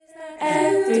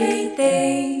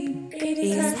everything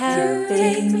is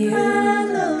helping you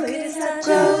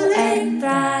grow and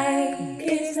thrive.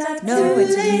 Know what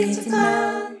you need to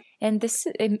know. And this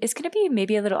is going to be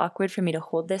maybe a little awkward for me to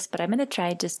hold this, but I'm going to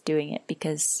try just doing it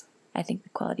because I think the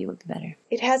quality will be better.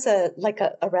 It has a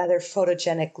rather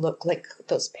photogenic look, like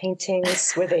those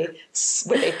paintings where they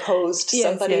posed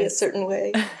somebody a certain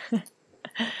way.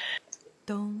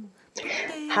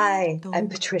 Hi, I'm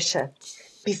Patricia.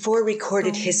 Before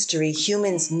recorded history,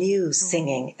 humans knew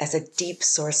singing as a deep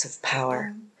source of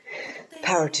power.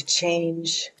 Power to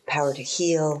change, power to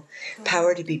heal,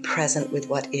 power to be present with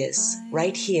what is.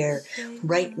 Right here,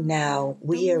 right now,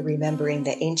 we are remembering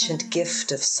the ancient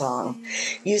gift of song,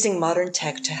 using modern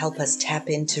tech to help us tap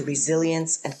into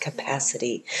resilience and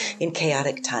capacity in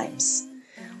chaotic times.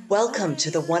 Welcome to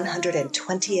the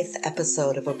 120th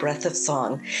episode of A Breath of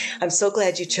Song. I'm so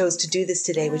glad you chose to do this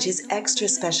today, which is extra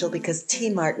special because T.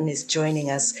 Martin is joining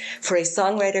us for a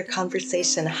songwriter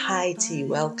conversation. Hi, T.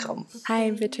 Welcome.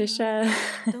 Hi, Patricia.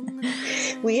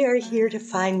 We are here to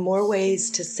find more ways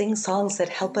to sing songs that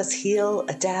help us heal,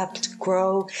 adapt,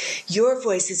 grow. Your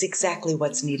voice is exactly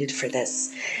what's needed for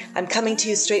this. I'm coming to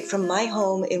you straight from my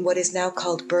home in what is now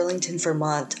called Burlington,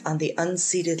 Vermont, on the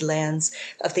unceded lands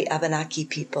of the Abenaki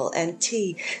people. And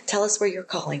T, tell us where you're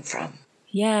calling from.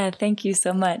 Yeah, thank you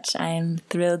so much. I'm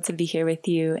thrilled to be here with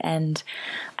you. And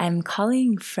I'm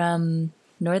calling from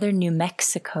northern New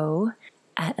Mexico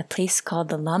at a place called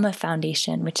the Llama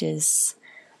Foundation, which is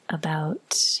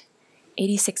about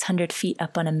 8,600 feet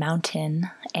up on a mountain.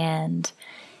 And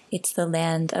it's the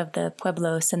land of the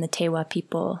Pueblos and the Tewa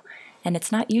people. And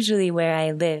it's not usually where I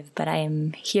live, but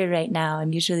I'm here right now.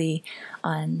 I'm usually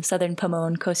on southern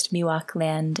Pomone Coast Miwok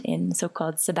land in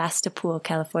so-called Sebastopol,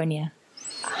 California.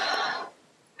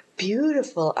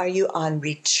 Beautiful. Are you on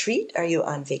retreat? Are you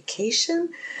on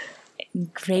vacation?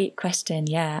 Great question.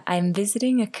 Yeah, I'm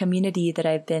visiting a community that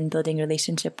I've been building a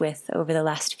relationship with over the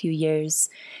last few years.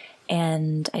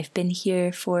 And I've been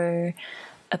here for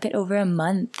a bit over a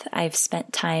month. I've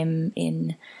spent time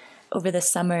over the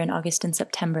summer in August and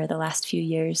September, the last few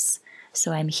years.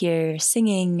 So I'm here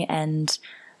singing and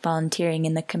volunteering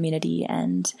in the community.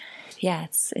 And yeah,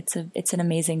 it's an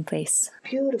amazing place.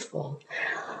 Beautiful.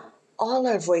 All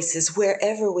our voices,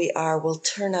 wherever we are, will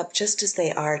turn up just as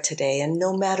they are today. And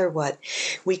no matter what,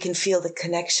 we can feel the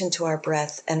connection to our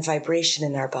breath and vibration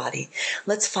in our body.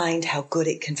 Let's find how good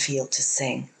it can feel to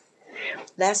sing.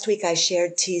 Last week, I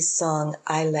shared T's song,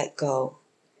 I Let Go.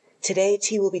 Today,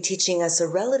 T will be teaching us a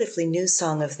relatively new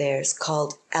song of theirs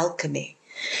called Alchemy.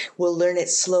 We'll learn it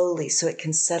slowly so it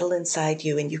can settle inside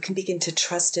you and you can begin to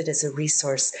trust it as a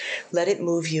resource. Let it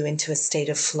move you into a state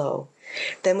of flow.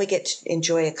 Then we get to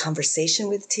enjoy a conversation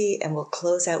with T, and we'll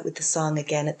close out with the song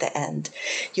again at the end.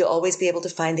 You'll always be able to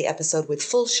find the episode with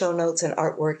full show notes and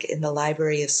artwork in the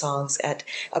library of songs at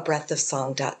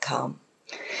abreathofsong.com.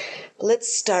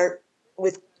 Let's start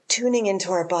with tuning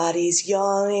into our bodies,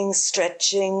 yawning,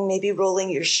 stretching, maybe rolling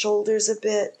your shoulders a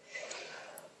bit,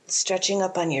 stretching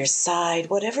up on your side,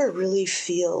 whatever really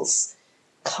feels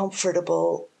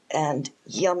comfortable and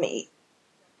yummy.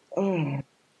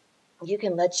 You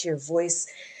can let your voice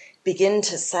begin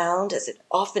to sound as it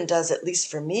often does, at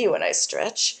least for me when I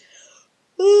stretch.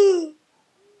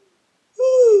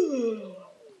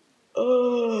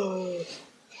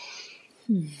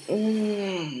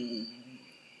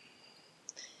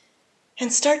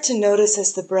 And start to notice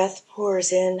as the breath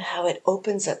pours in how it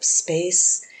opens up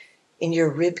space in your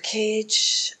rib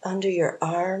cage, under your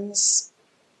arms.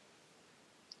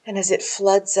 And as it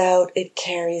floods out, it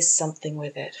carries something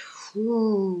with it.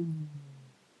 And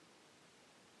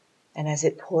as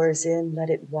it pours in, let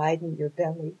it widen your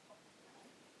belly,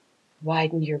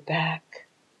 widen your back.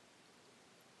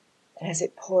 And as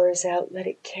it pours out, let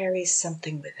it carry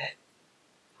something with it.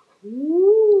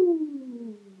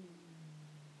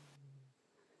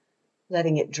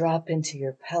 Letting it drop into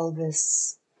your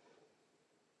pelvis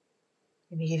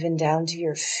and even down to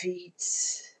your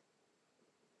feet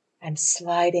and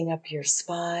sliding up your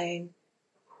spine.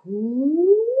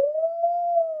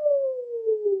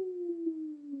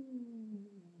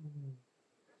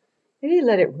 Maybe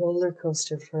let it roller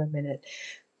coaster for a minute.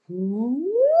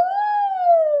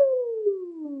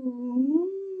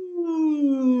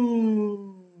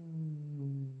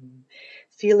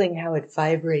 Feeling how it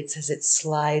vibrates as it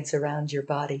slides around your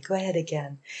body. Go ahead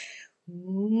again.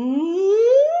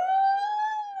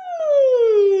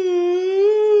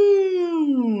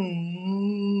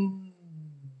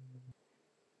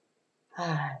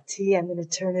 T, I'm going to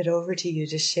turn it over to you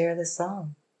to share the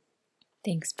song.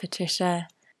 Thanks, Patricia.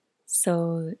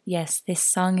 So yes, this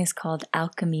song is called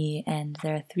Alchemy, and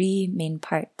there are three main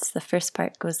parts. The first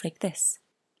part goes like this.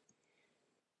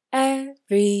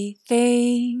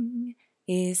 Everything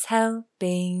is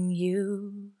helping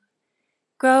you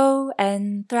grow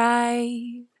and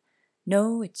thrive.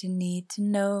 Know what you need to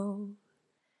know.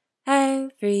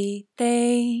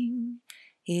 Everything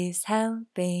is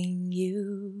helping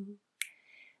you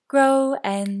grow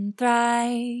and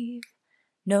thrive.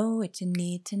 Know what you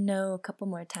need to know. A couple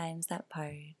more times that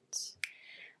part.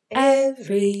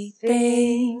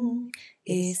 Everything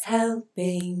is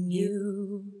helping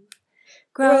you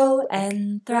grow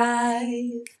and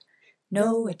thrive.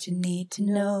 Know what you need to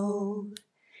know.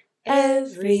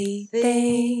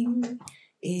 Everything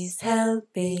is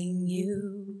helping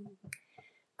you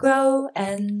grow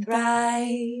and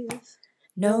thrive.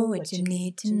 Know what you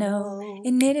need to know.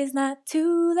 And it is not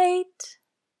too late.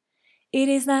 It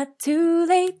is not too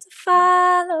late to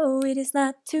follow. It is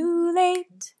not too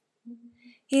late.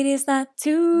 It is not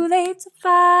too late to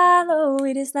follow.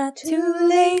 It is not too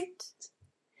late.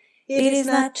 It is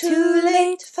not too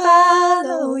late to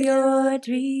follow your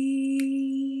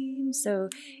dreams. So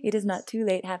it is not too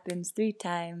late happens 3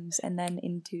 times and then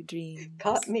into dreams.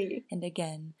 Caught me. And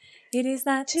again. It is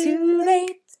not too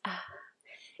late.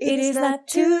 It is not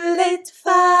too late to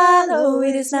follow.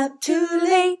 It is not too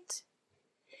late.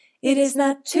 It is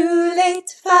not too late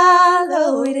to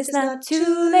follow. It is not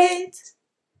too late.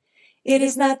 It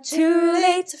is not too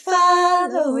late to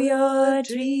follow your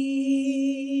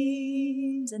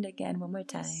dreams. And again, one more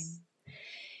time.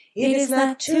 It is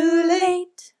not too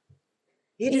late.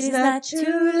 It is not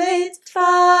too late to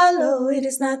follow. It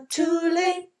is not too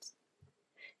late.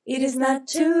 It is not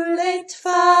too late to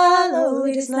follow.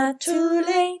 It is not too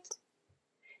late.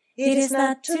 It is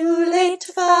not too late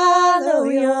to follow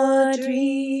your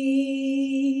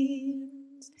dreams.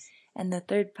 And the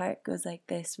third part goes like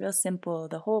this, real simple.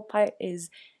 The whole part is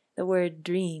the word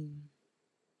dream.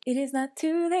 It is not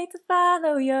too late to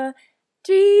follow your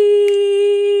dream.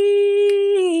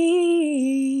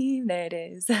 There it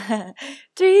is.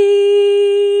 Dream.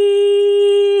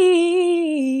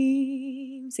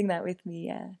 Sing that with me,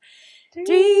 yeah. Dream.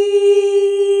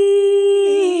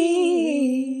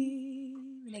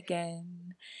 And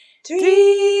again. Dream.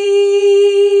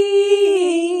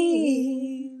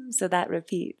 So that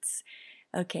repeats.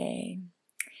 Okay.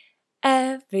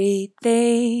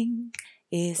 Everything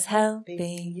is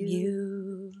helping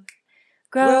you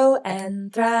grow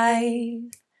and thrive.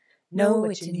 Know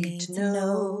what you need to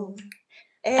know.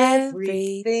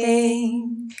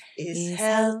 Everything is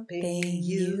helping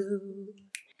you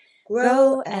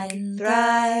grow and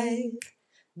thrive.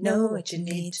 Know what you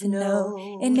need to know.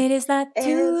 And it is not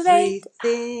too late.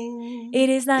 It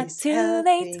is not too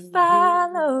late to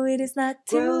follow. It is not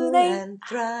too late.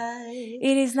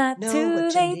 It is not too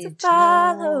late to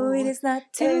follow. It is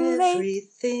not too late.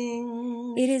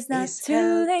 It is not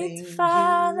too late to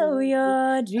follow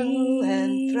your dream.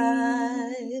 And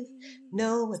thrive.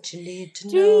 Know what you need to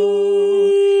know.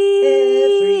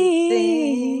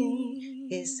 Everything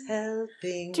is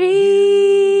helping you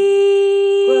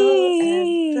grow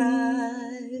and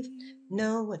thrive.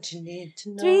 Know what you need to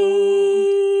know.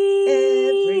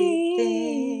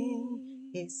 Everything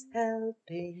is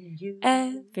helping you.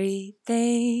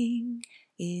 Everything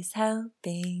is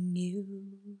helping you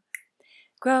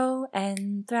grow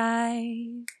and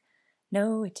thrive.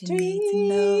 Know what you need to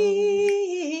know.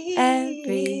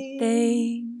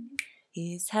 Everything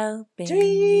is helping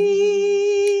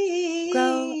you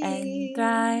grow and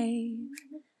thrive.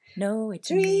 Know what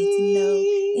you need to know.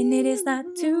 And it is not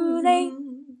too late.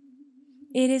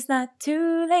 It is not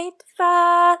too late to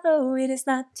follow. It is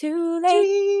not too late.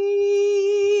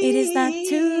 It is not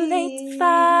too late to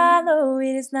follow.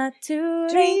 It is not too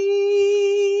late.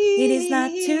 It is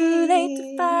not too late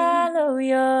to follow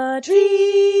your dream.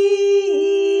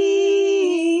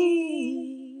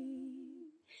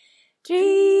 Dream.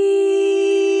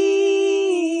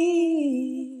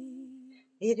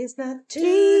 It is not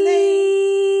too late.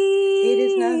 It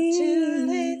is not too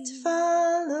late to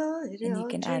follow your And you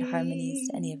can add harmonies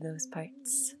to any of those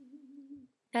parts.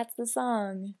 That's the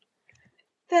song.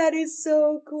 That is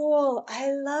so cool.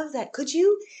 I love that. Could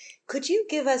you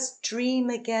give us Dream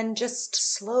again, just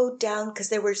slow down, because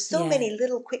there were so many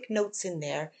little quick notes in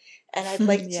there, and I'd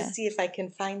like to see if I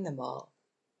can find them all.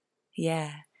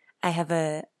 Yeah. I have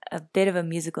a bit of a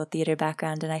musical theater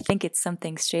background, and I think it's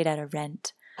something straight out of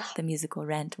Rent, the musical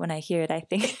Rent. When I hear it, I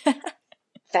think...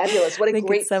 Fabulous. What a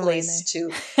great place what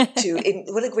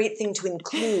a great thing to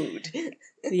include.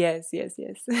 Yes.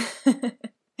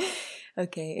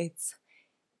 Okay, it's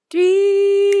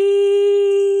dream.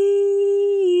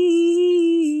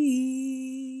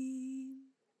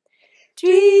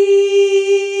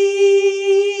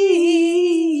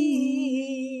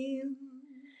 Dream.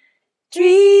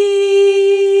 Dream.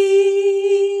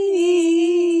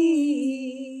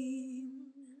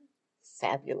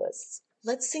 Yes.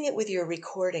 Let's sing it with your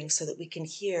recording so that we can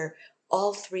hear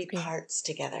all three Great. parts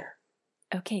together.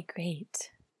 Okay, great.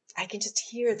 I can just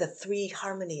hear the three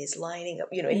harmonies lining up,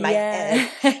 in my head,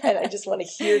 and I just want to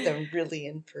hear them really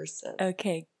in person.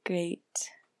 Okay, great.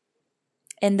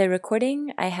 In the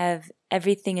recording, I have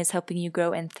everything is helping you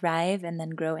grow and thrive and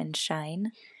then grow and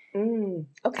shine.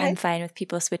 Okay. I'm fine with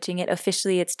people switching it.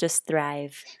 Officially, it's just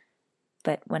thrive.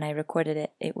 But when I recorded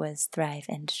it, it was thrive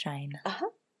and shine.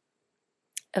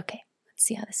 Okay, let's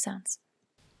see how this sounds.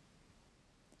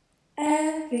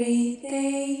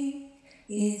 Everything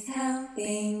is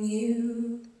helping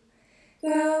you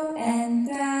grow and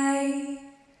thrive.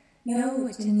 Know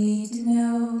what you need to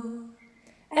know.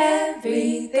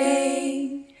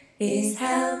 Everything is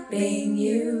helping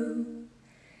you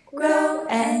grow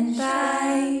and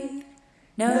thrive.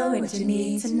 Know what you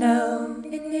need to know.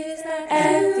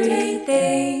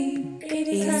 Everything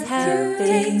is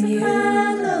helping you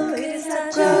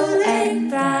grow and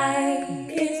thrive.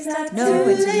 Know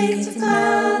what you need to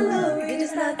know.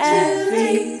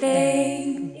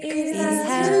 Everything is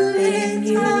helping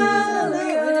you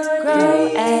grow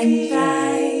and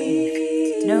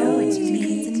thrive. Know what you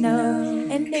need to know.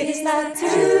 And it is not too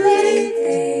late.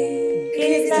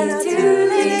 It is not too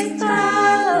late to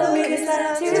follow. It is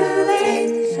not too late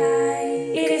to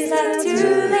shine. It is not too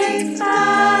late to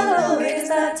follow. It is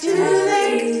not too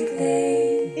late.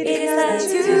 It is not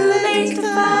too late to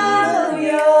follow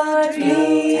your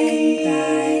dream.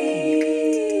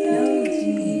 Know what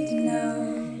you need to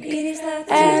know. It is not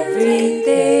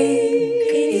everything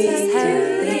is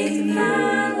helping you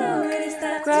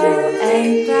grow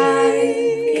and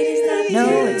thrive. Know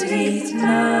what you need to know.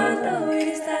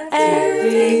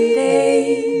 Everything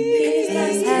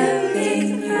is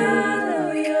helping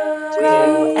you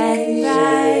grow and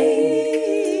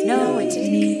thrive. Know what you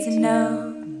need to know.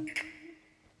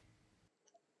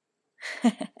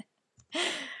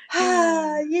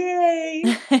 Yay!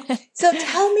 So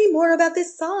tell me more about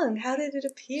this song. How did it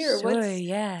appear? Sure,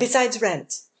 yeah. Besides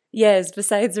Rent. Yes,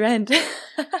 besides Rent.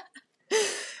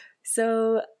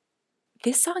 So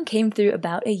this song came through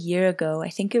about a year ago. I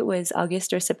think it was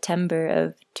August or September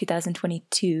of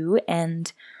 2022.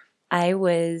 And I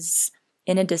was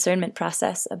in a discernment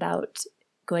process about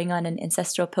going on an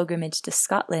ancestral pilgrimage to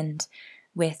Scotland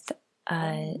with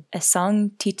a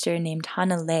song teacher named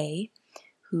Hannah Lay,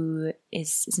 who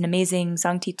is an amazing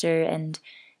song teacher, and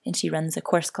she runs a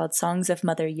course called Songs of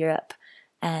Mother Europe.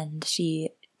 And she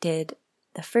did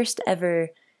the first ever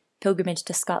pilgrimage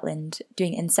to Scotland,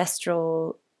 doing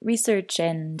ancestral research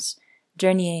and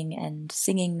journeying and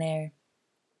singing there.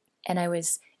 And I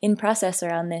was in process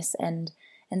around this, and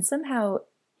somehow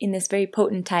in this very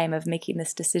potent time of making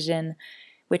this decision,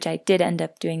 which I did end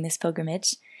up doing this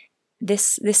pilgrimage,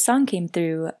 this song came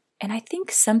through. And I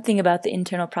think something about the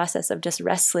internal process of just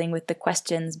wrestling with the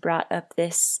questions brought up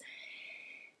this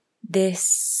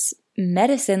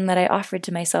medicine that I offered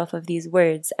to myself of these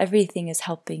words. Everything is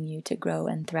helping you to grow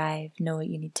and thrive. Know what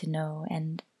you need to know.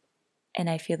 And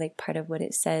I feel like part of what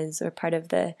it says, or part of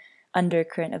the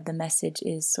undercurrent of the message,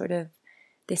 is sort of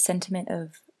this sentiment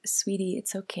of, sweetie,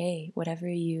 it's okay. Whatever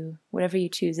you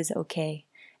choose is okay.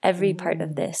 Every part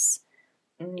of this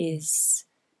is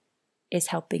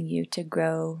helping you to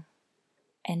grow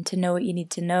and to know what you need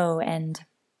to know. And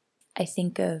I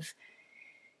think of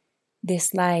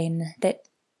this line that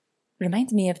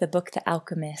reminds me of the book The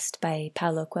Alchemist by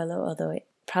Paulo Coelho, although it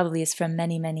probably is from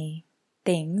many, many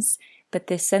things, but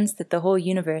this sense that the whole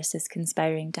universe is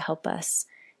conspiring to help us,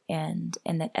 and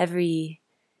that everything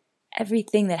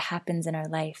that happens in our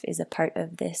life is a part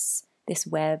of this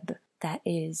web that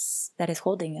is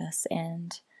holding us,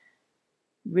 and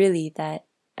really that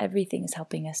everything is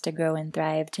helping us to grow and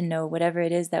thrive, to know whatever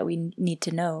it is that we need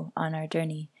to know on our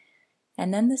journey.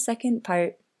 And then the second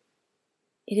part,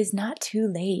 it is not too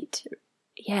late.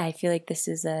 Yeah, I feel like this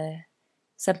is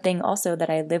something also that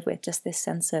I live with, just this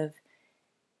sense of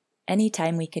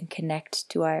anytime we can connect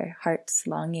to our heart's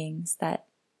longings, that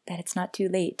it's not too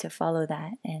late to follow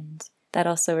that. And that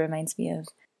also reminds me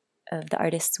of The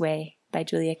Artist's Way by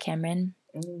Julia Cameron,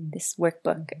 this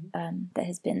workbook that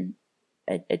has been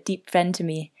a deep friend to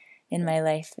me in my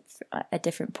life at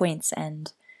different points.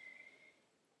 And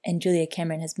Julia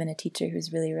Cameron has been a teacher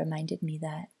who's really reminded me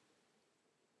that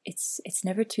it's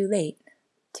never too late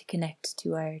to connect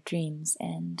to our dreams.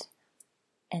 And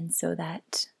so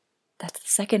that's the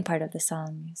second part of the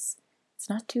song. It's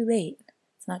not too late.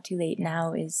 It's not too late.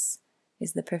 Now is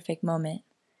the perfect moment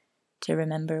to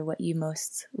remember what you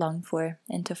most long for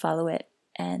and to follow it.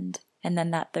 And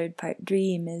then that third part,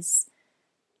 dream, is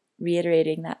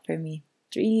reiterating that for me.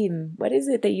 Dream. What is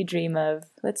it that you dream of?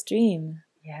 Let's dream.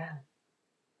 Yeah.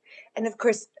 And of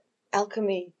course,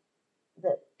 alchemy,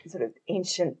 the sort of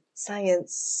ancient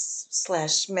science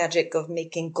 / magic of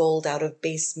making gold out of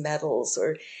base metals,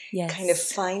 or kind of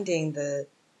Yes. finding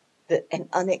an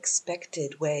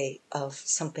unexpected way of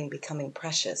something becoming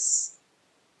precious.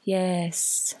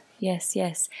 Yes. Yes,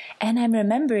 yes. And I'm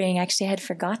remembering, actually, I had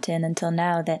forgotten until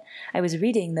now that I was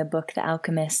reading the book The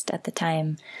Alchemist at the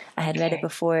time. I had read it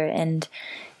before and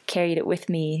carried it with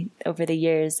me over the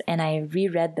years, and I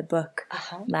reread the book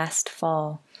last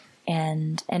fall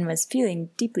and was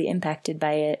feeling deeply impacted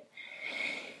by it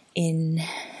in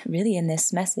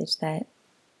this message that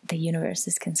the universe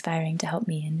is conspiring to help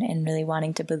me, and really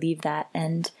wanting to believe that.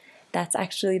 And that's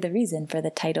actually the reason for the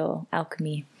title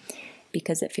Alchemy,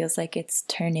 because it feels like it's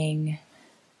turning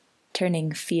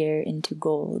fear into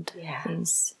gold.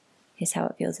 Is how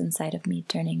it feels inside of me,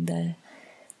 turning the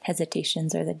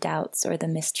hesitations or the doubts or the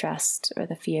mistrust or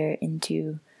the fear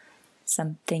into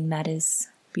something that is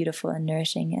beautiful and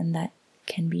nourishing and that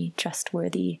can be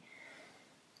trustworthy.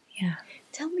 Yeah.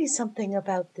 Tell me something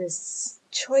about this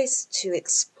choice to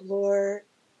explore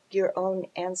your own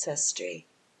ancestry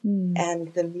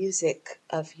and the music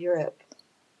of Europe.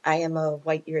 I am a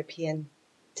white European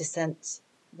descent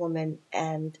woman,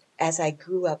 and as I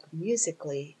grew up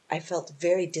musically, I felt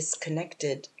very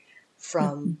disconnected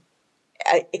from,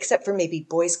 except for maybe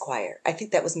boys' choir. I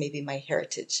think that was maybe my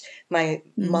heritage. My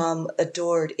mom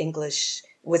adored English,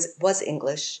 was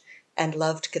English, and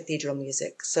loved cathedral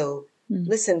music. So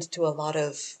listened to a lot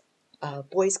of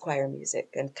boys' choir music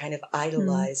and kind of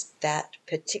idolized that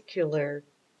particular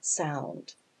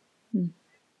sound.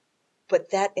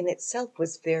 But that in itself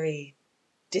was very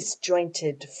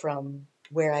disjointed from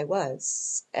where I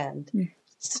was. And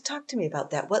so talk to me about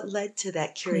that. What led to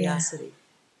that curiosity?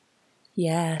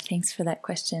 Yeah, thanks for that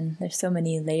question. There's so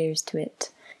many layers to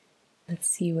it. Let's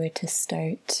see where to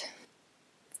start.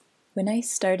 When I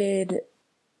started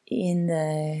in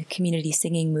the community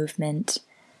singing movement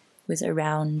was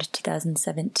around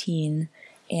 2017,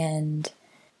 and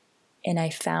I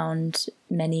found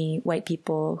many white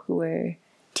people who were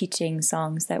teaching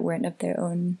songs that weren't of their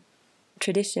own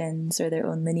traditions or their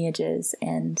own lineages.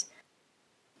 And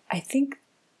I think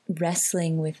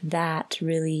wrestling with that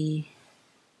really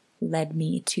led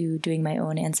me to doing my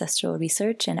own ancestral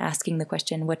research and asking the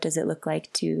question, what does it look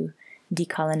like to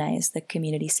decolonize the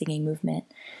community singing movement?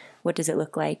 What does it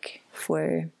look like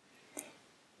for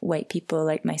white people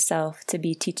like myself to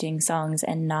be teaching songs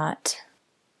and not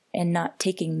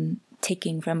taking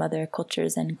from other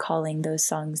cultures and calling those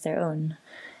songs their own?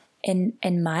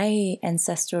 And my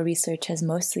ancestral research has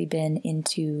mostly been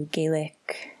into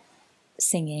Gaelic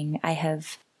singing. I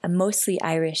have a mostly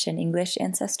Irish and English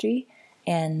ancestry,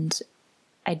 and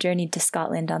I journeyed to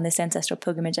Scotland on this ancestral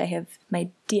pilgrimage. My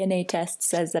DNA test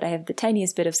says that I have the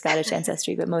tiniest bit of Scottish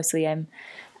ancestry, but mostly I'm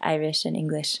Irish and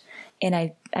English. And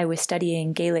I was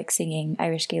studying Gaelic singing,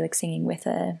 Irish Gaelic singing, with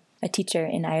a teacher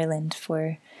in Ireland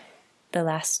for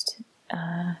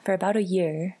about a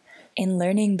year. And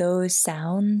learning those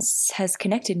sounds has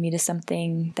connected me to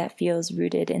something that feels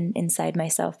rooted inside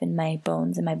myself, in my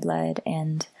bones, in my blood,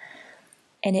 and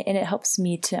it helps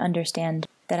me to understand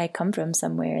that I come from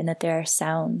somewhere, and that there are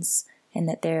sounds, and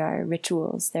that there are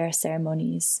rituals, there are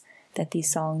ceremonies that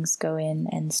these songs go in,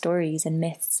 and stories and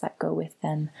myths that go with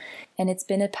them. And it's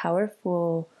been a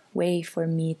powerful way for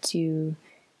me to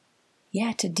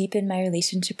deepen my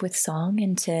relationship with song,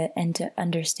 and to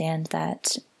understand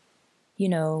that,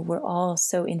 we're all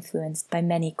so influenced by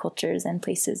many cultures and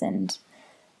places and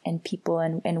people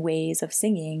and ways of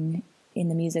singing in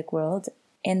the music world.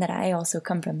 And that I also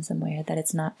come from somewhere, that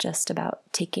it's not just about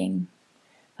taking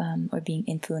or being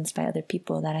influenced by other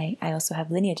people, that I also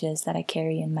have lineages that I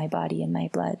carry in my body and my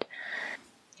blood.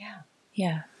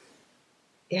 Yeah,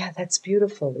 that's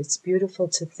beautiful. It's beautiful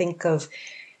to think of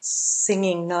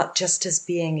singing not just as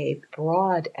being a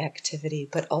broad activity,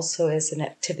 but also as an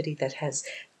activity that has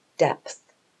depth,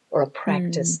 or a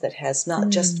practice that has not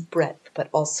just breadth, but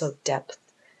also depth.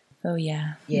 Oh,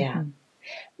 yeah. Yeah.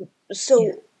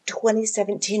 So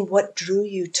 2017, what drew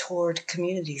you toward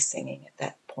community singing at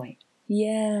that point?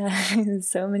 Yeah,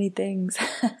 so many things.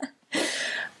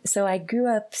 So I grew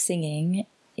up singing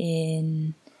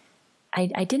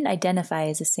I didn't identify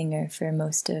as a singer for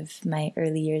most of my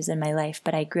early years in my life,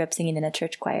 but I grew up singing in a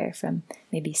church choir from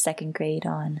maybe second grade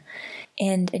on.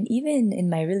 And even in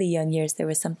my really young years, there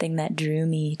was something that drew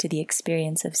me to the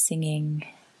experience of singing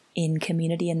in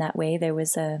community in that way. There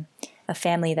was a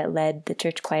family that led the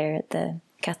church choir at the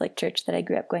Catholic church that I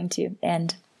grew up going to.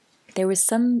 And there was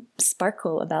some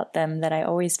sparkle about them that I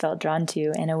always felt drawn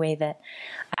to, in a way that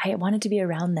I wanted to be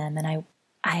around them. And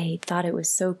I thought it was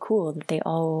so cool that they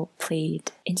all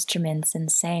played instruments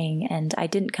and sang, and I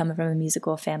didn't come from a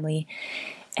musical family.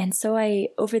 And so I,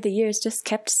 over the years, just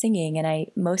kept singing, and I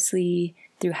mostly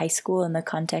through high school in the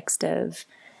context of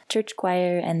church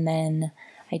choir, and then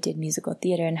I did musical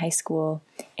theater in high school.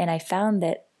 And I found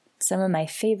that some of my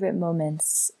favorite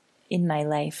moments in my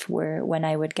life were when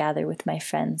I would gather with my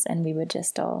friends and we would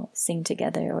just all sing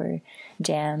together or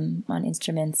jam on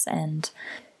instruments.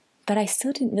 But I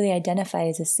still didn't really identify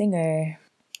as a singer.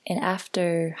 And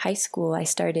after high school, I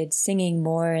started singing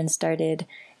more and started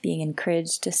being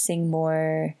encouraged to sing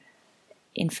more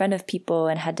in front of people,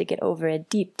 and had to get over a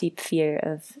deep, deep fear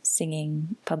of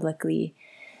singing publicly.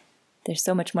 There's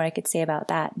so much more I could say about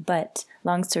that. But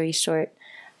long story short,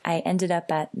 I ended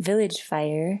up at Village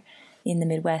Fire in the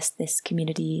Midwest, this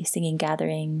community singing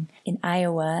gathering in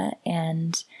Iowa,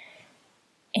 and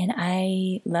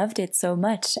I loved it so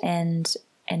much. And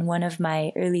one of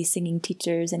my early singing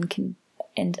teachers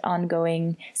and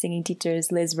ongoing singing teachers,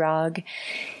 Liz Rogg,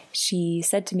 she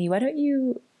said to me, why don't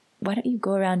you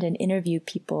go around and interview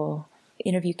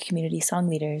community song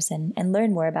leaders and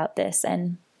learn more about this?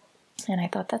 And I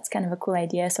thought that's kind of a cool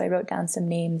idea. So I wrote down some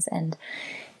names, and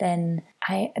then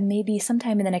maybe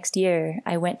sometime in the next year,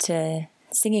 I went to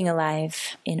Singing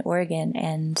Alive in Oregon,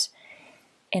 and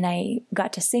I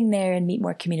got to sing there and meet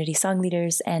more community song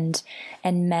leaders, and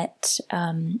met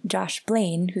Josh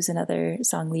Blaine, who's another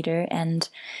song leader, and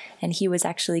he was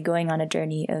actually going on a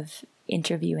journey of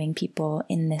interviewing people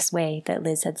in this way that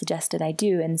Liz had suggested I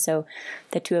do. And so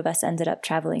the two of us ended up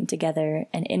traveling together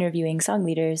and interviewing song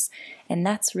leaders, and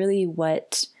that's really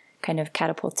what kind of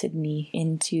catapulted me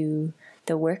into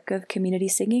the work of community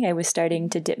singing. I was starting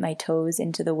to dip my toes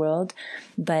into the world,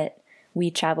 but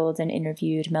we traveled and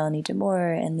interviewed Melanie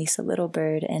DeMore and Lisa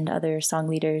Littlebird and other song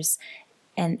leaders,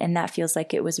 and that feels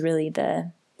like it was really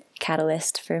the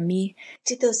catalyst for me.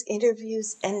 Did those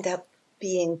interviews end up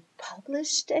being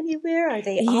published anywhere? Are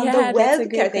they on the web?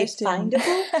 Are they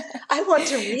findable? I want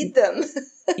to read them.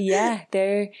 Yeah,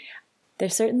 they're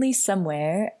certainly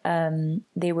somewhere.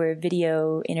 They were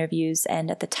video interviews, and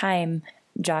at the time,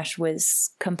 Josh was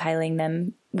compiling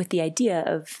them with the idea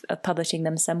of publishing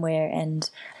them somewhere. And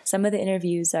some of the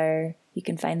interviews you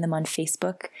can find them on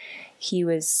Facebook. He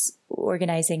was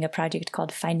organizing a project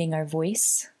called Finding Our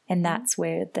Voice, and that's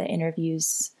where the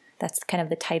interviews, that's kind of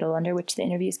the title under which the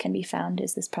interviews can be found,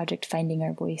 is this project Finding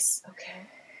Our Voice. Okay.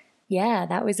 Yeah,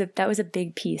 that was a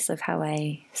big piece of how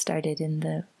I started in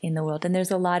the world. And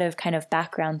there's a lot of kind of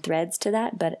background threads to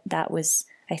that, but that was,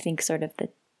 I think, sort of the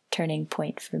turning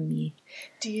point for me.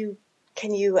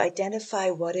 Can you identify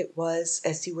what it was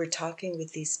as you were talking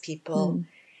with these people,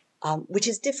 which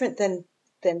is different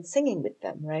than singing with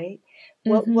them, right?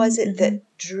 What was it that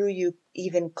drew you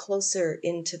even closer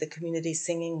into the community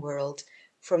singing world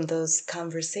from those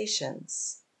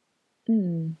conversations?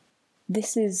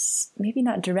 This is maybe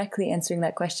not directly answering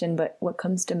that question, but what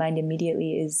comes to mind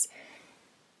immediately is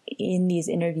in these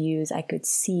interviews, I could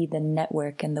see the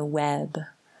network and the web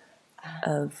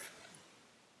of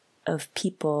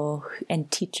people and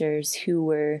teachers who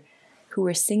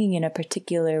were singing in a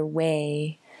particular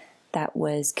way that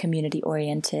was community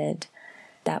oriented,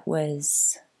 that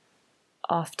was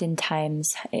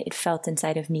oftentimes, it felt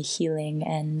inside of me healing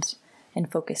and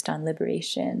focused on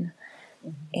liberation.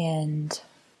 And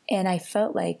I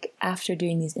felt like after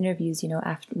doing these interviews,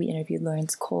 after we interviewed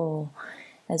Lawrence Cole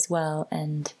as well,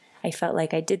 and I felt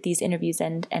like I did these interviews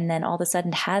and then all of a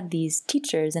sudden had these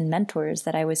teachers and mentors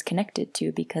that I was connected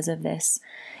to because of this.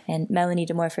 And Melanie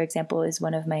DeMore, for example, is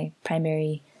one of my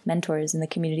primary mentors in the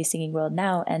community singing world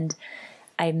now. And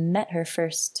I met her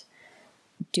first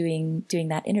doing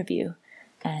that interview.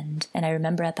 And I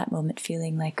remember at that moment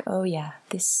feeling like, oh yeah,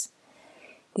 this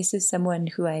is someone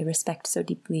who I respect so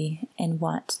deeply and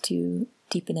want to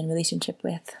deepen in relationship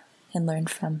with and learn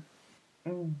from.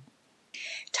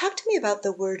 Talk to me about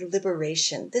the word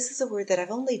liberation. This is a word that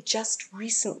I've only just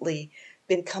recently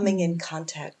been coming in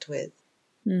contact with.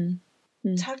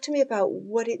 Talk to me about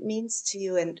what it means to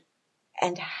you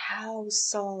and how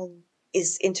song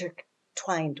is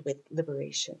intertwined with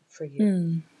liberation for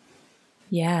you.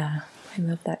 Yeah, I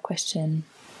love that question.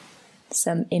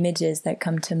 Some images that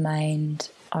come to mind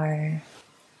are,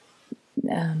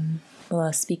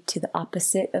 I'll speak to the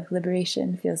opposite of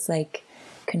liberation. Feels like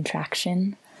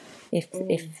contraction. If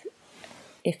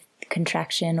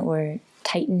contraction or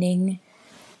tightening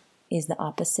is the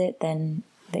opposite, then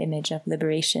the image of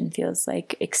liberation feels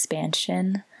like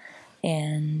expansion.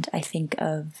 And I think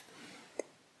of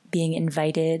being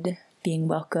invited, being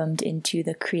welcomed into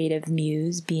the creative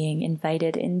muse, being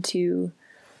invited into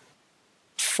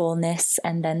fullness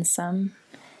and then some.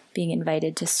 being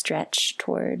invited to stretch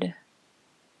toward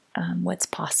what's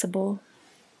possible.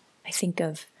 I think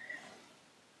of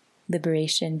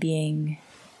liberation being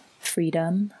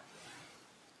freedom.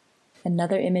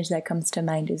 Another image that comes to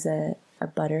mind is a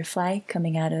butterfly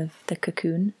coming out of the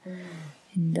cocoon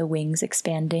and the wings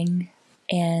expanding.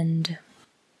 And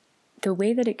the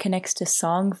way that it connects to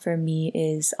song for me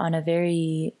is on a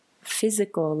very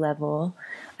physical level.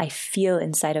 I feel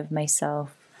inside of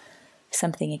myself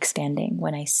something expanding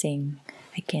when I sing.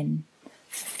 I can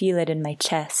feel it in my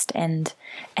chest. And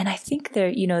I think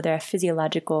there are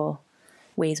physiological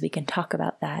ways we can talk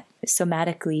about that.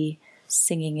 Somatically,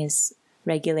 singing is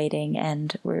regulating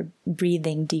and we're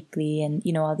breathing deeply and,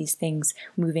 all these things,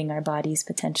 moving our bodies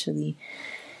potentially.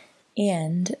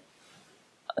 And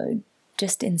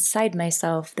just inside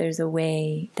myself, there's a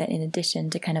way that in addition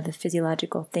to kind of the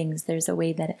physiological things, there's a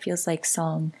way that it feels like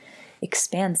song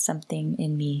expands something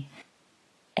in me.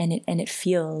 And it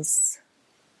feels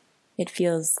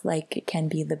like it can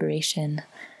be liberation.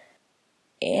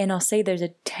 And I'll say there's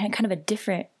kind of a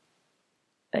different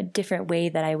way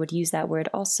that I would use that word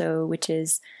also, which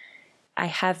is I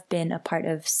have been a part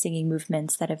of singing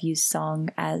movements that have used song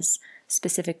as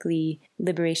specifically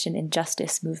liberation and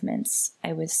justice movements.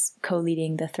 I was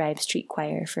co-leading the Thrive Street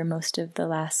Choir for most of the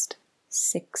last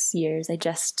 6 years. I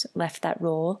just left that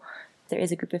role. There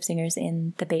is a group of singers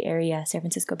in the Bay Area, San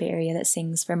Francisco Bay Area, that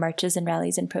sings for marches and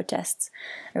rallies and protests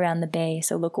around the Bay.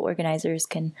 So local organizers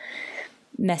can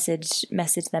message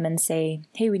them and say,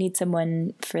 hey, we need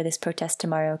someone for this protest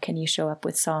tomorrow. Can you show up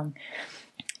with song?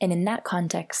 And in that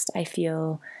context, I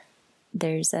feel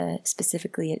there's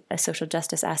specifically a social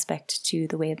justice aspect to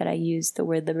the way that I use the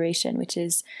word liberation, which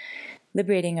is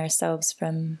liberating ourselves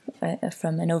from an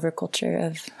overculture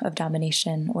of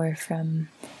domination or from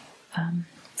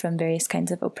various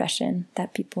kinds of oppression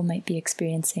that people might be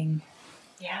experiencing.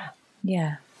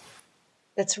 Yeah.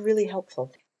 That's really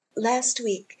helpful. Last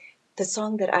week, the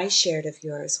song that I shared of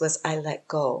yours was I Let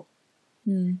Go.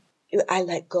 I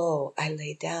let go, I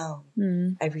lay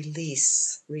down, I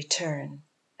release, return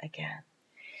again.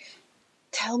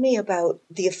 Tell me about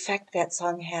the effect that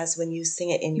song has when you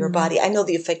sing it in your body. I know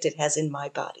the effect it has in my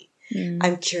body.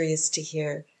 I'm curious to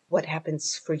hear what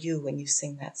happens for you when you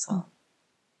sing that song.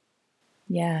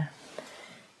 Yeah.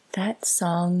 That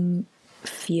song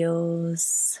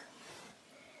feels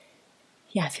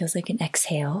like an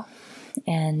exhale,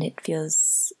 and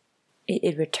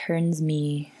it returns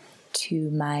me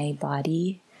to my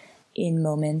body in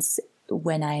moments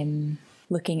when I'm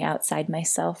looking outside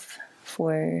myself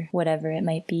for whatever it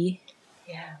might be.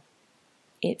 Yeah.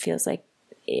 It feels like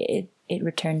it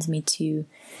returns me to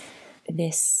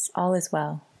this all is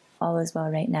well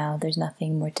right now. There's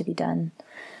nothing more to be done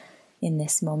in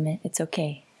this moment. It's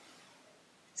okay.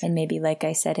 And maybe, like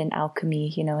I said in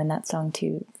Alchemy, in that song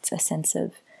too, it's a sense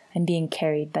of I'm being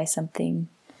carried by something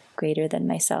greater than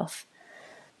myself,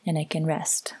 and I can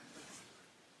rest.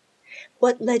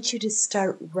 What led you to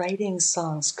start writing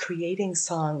songs, creating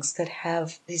songs that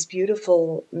have these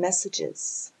beautiful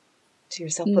messages to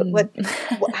yourself?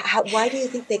 Why do you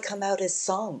think they come out as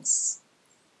songs?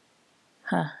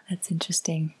 That's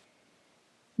interesting.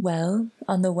 Well,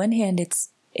 on the one hand, it's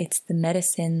the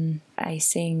medicine I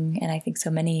sing, and I think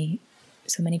so many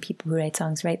people who write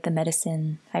songs write the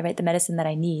medicine. I write the medicine that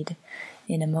I need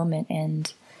in a moment,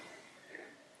 and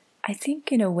I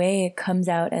think in a way it comes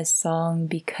out as song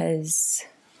because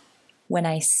when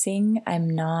I sing, I'm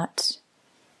not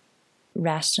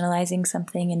rationalizing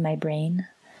something in my brain,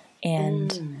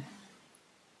 and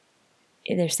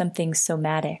there's something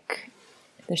somatic.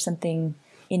 There's something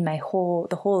in the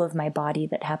whole of my body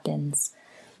that happens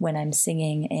when I'm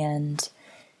singing, and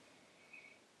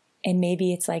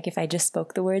maybe it's like if I just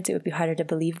spoke the words, it would be harder to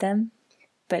believe them.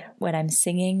 But when I'm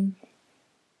singing,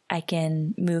 I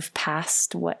can move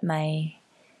past what my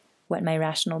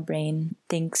rational brain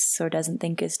thinks or doesn't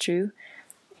think is true,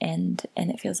 and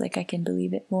it feels like I can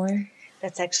believe it more.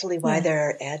 That's actually why there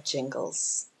are ad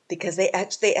jingles, because they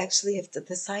actually have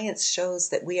the science shows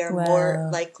that we are more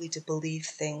likely to believe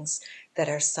things that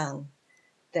are sung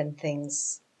than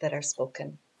things that are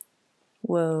spoken.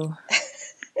 Whoa.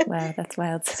 Wow, that's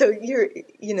wild. So you're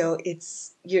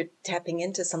tapping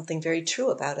into something very true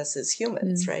about us as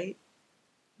humans, right?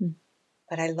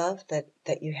 But I love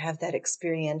that you have that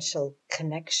experiential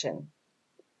connection.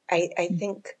 I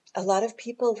think a lot of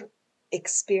people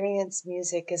experience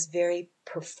music as very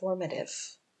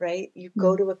performative, right? You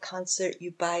go to a concert,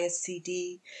 you buy a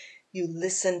CD, you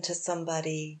listen to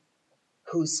somebody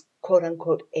who's quote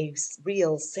unquote a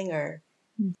real singer,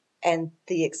 and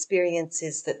the experience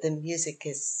is that the music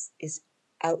is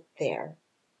out there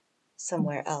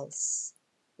somewhere else,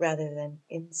 rather than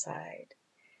inside.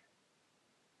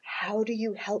 How do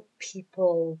you help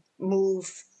people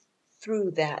move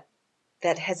through that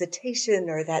hesitation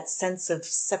or that sense of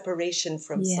separation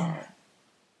from song?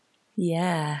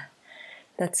 Yeah,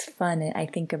 that's fun. I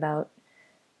think about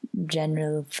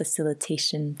general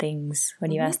facilitation things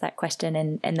when you ask that question.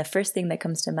 And the first thing that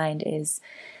comes to mind is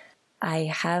I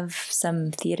have some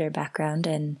theater background,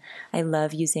 and I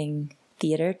love using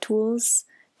theater tools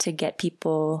to get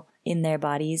people in their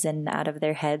bodies and out of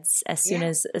their heads as soon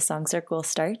as a song circle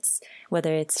starts,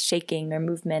 whether it's shaking or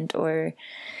movement or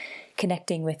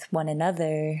connecting with one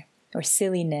another or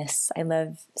silliness. I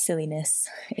love silliness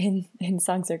in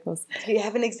song circles. Do you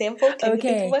have an example? Can you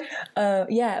think of one?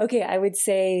 Okay. I would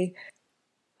say,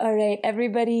 all right,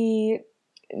 everybody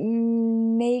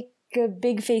make a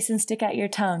big face and stick out your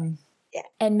tongue. Yeah.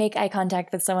 And make eye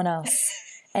contact with someone else.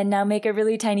 And now make a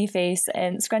really tiny face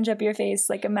and scrunch up your face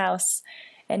like a mouse.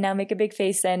 And now make a big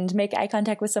face and make eye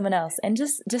contact with someone else. And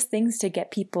just things to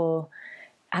get people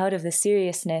out of the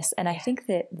seriousness. And I think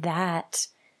that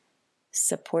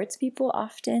supports people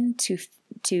often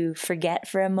to forget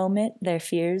for a moment their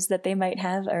fears that they might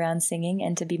have around singing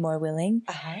and to be more willing.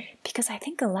 Because I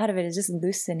think a lot of it is just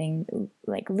loosening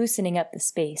up the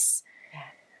space.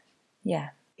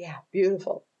 Yeah,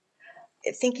 beautiful.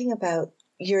 Thinking about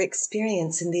your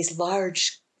experience in these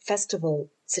large festival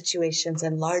situations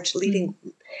and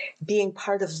being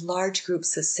part of large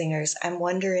groups of singers, I'm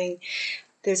wondering,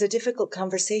 there's a difficult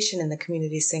conversation in the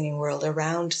community singing world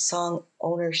around song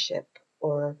ownership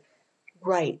or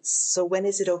rights. So when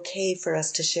is it okay for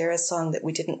us to share a song that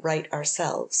we didn't write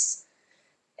ourselves?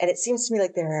 And it seems to me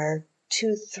like there are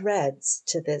two threads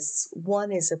to this.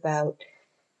 One is about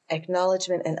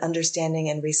acknowledgement and understanding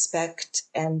and respect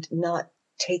and not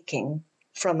taking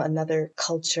from another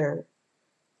culture.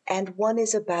 And one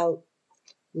is about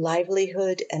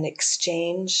livelihood and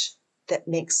exchange that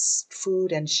makes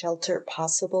food and shelter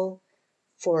possible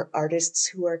for artists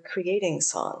who are creating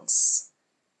songs.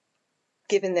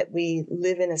 Given that we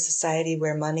live in a society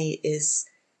where money is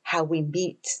how we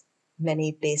meet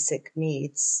many basic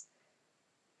needs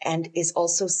and is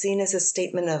also seen as a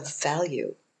statement of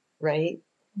value, right?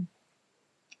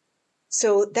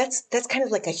 So that's kind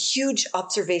of like a huge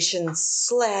observation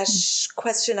 /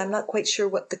 question. I'm not quite sure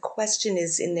what the question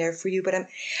is in there for you, but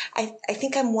I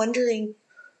think I'm wondering,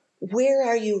 where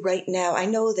are you right now? I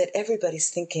know that everybody's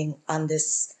thinking on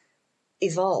this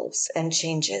evolves and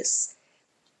changes.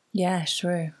 Yeah,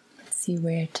 sure. Let's see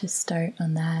where to start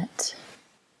on that.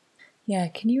 Yeah,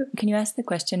 can you ask the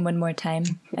question one more time?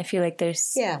 I feel like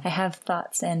I have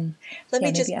thoughts and let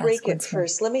me just break it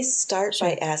first. Let me start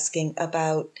by asking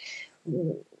about,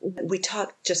 we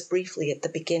talked just briefly at the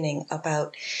beginning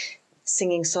about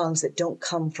singing songs that don't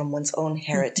come from one's own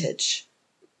heritage,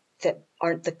 that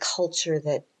aren't the culture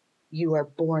that you are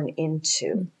born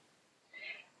into.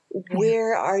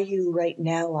 Where are you right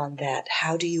now on that?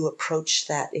 How do you approach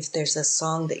that? If there's a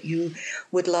song that you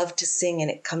would love to sing and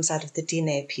it comes out of the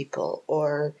Diné people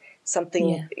or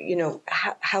something,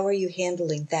 how are you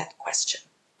handling that question?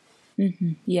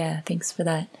 Yeah, thanks for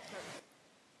that.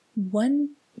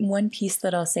 One piece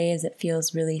that I'll say is it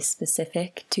feels really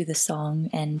specific to the song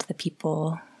and the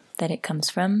people that it comes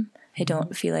from. I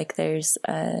don't feel like there's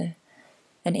an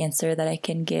answer that I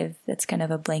can give that's kind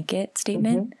of a blanket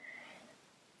statement.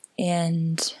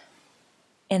 And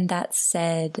that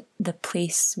said, the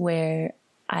place where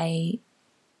I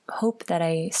hope that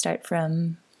I start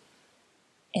from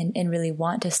and really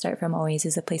want to start from always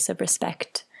is a place of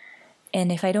respect.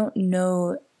 And if I don't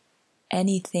know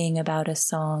anything about a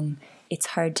song, it's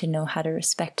hard to know how to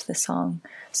respect the song.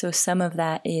 So some of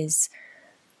that is,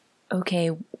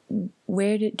 okay,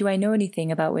 do I know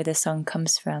anything about where this song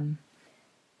comes from?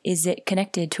 Is it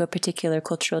connected to a particular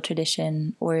cultural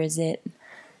tradition, or is it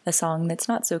a song that's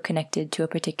not so connected to a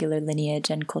particular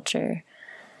lineage and culture?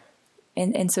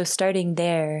 And so starting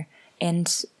there,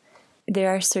 and there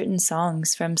are certain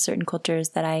songs from certain cultures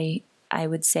that I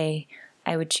would say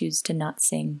I would choose to not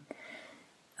sing.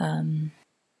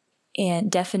 And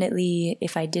definitely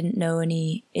if I didn't know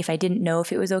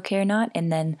if it was okay or not.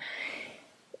 And then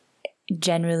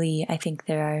generally I think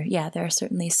there are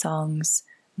certainly songs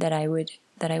that I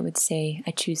would say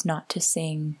I choose not to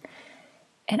sing.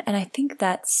 And I think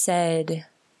that said,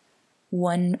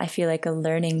 I feel like a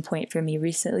learning point for me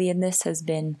recently in this has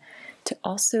been to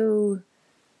also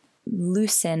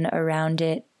loosen around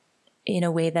it in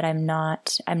a way that I'm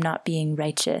not being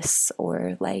righteous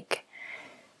or like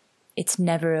it's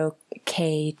never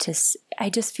okay to. I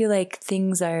just feel like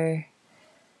things are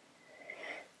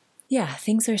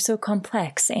so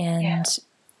complex, and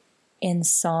in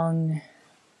song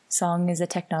song is a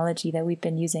technology that we've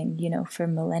been using, for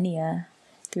millennia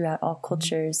throughout all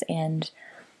cultures. And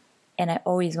I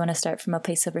always want to start from a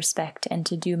place of respect, and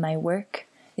to do my work,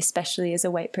 especially as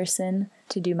a white person,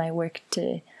 to do my work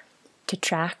to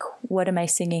track what am I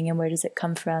singing and where does it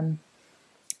come from.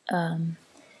 And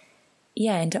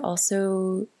to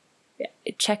also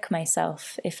check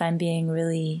myself if I'm being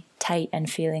really tight and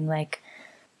feeling like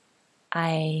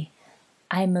I'm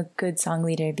a good song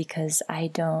leader because I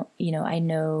don't, I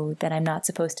know that I'm not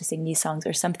supposed to sing these songs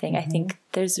or something. I think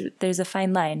there's a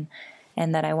fine line,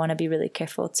 and that I want to be really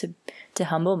careful to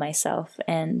humble myself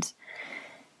and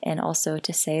also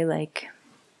to say, like,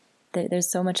 there's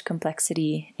so much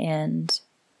complexity, and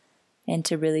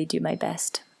to really do my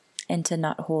best, and to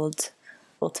not hold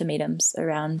ultimatums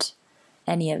around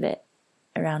any of it,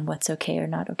 around what's okay or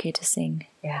not okay to sing.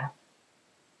 Yeah.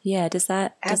 Does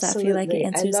that feel like it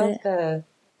answers it? I love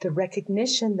the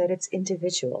recognition that it's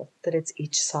individual, that it's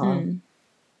each song.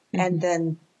 And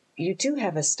then you do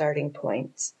have a starting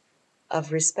point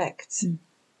of respect.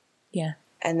 Yeah.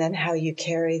 And then how you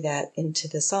carry that into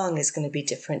the song is going to be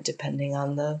different depending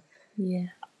on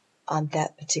on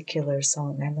that particular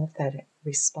song. I love that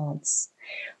response.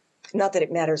 Not that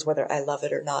it matters whether I love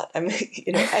it or not. I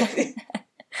mean,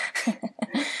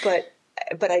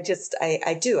 but I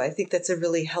do. I think that's a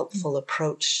really helpful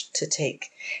approach to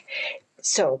take.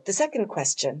 So the second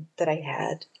question that I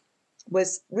had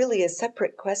was really a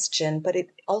separate question, but it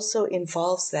also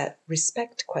involves that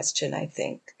respect question, I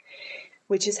think,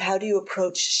 which is, how do you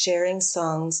approach sharing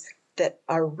songs that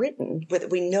are written, that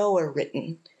we know are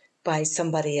written by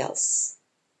somebody else?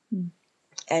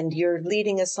 And you're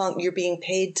leading a song, you're being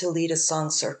paid to lead a song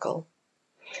circle.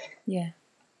 Yeah.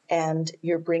 And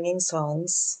you're bringing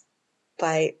songs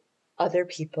by other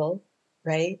people,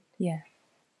 right? Yeah.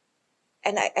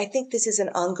 And I think this is an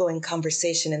ongoing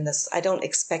conversation in this. I don't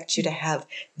expect you to have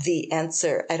the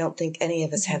answer. I don't think any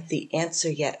of us have the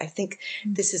answer yet. I think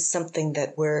this is something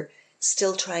that we're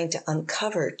still trying to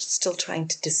uncover, still trying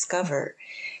to discover.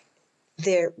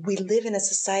 We live in a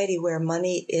society where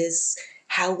money is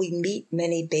how we meet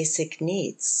many basic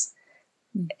needs.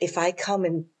 If I come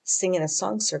and sing in a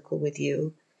song circle with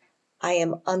you, I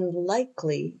am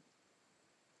unlikely,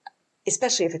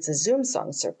 especially if it's a Zoom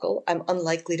song circle, I'm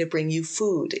unlikely to bring you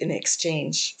food in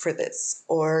exchange for this,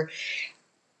 or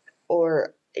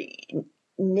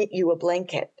knit you a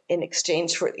blanket in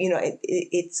exchange for,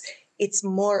 it's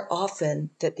more often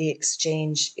that the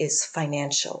exchange is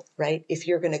financial, right? If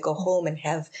you're going to go home and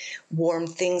have warm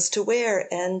things to wear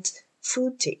and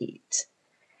food to eat.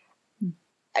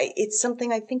 It's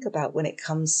something I think about when it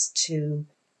comes to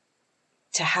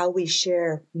how we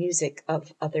share music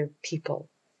of other people.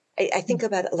 I think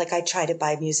about it like I try to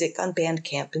buy music on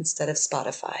Bandcamp instead of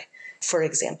Spotify, for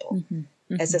example,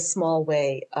 as a small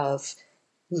way of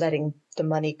letting the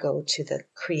money go to the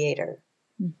creator.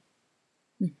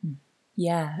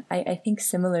 Yeah, I think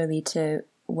similarly to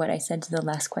what I said to the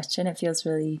last question, it feels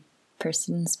really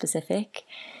person specific.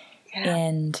 Yeah.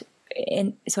 And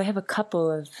so I have a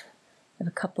couple of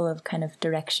kind of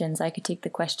directions I could take the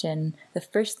question. The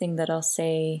first thing that I'll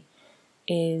say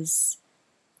is,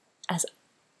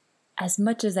 as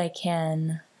much as I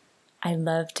can, I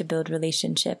love to build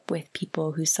relationship with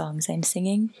people whose songs I'm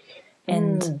singing.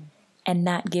 And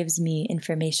that gives me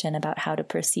information about how to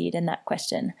proceed in that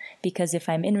question. Because if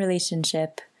I'm in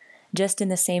relationship, just in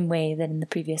the same way that in the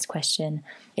previous question,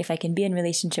 if I can be in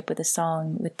relationship with a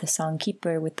song, with the song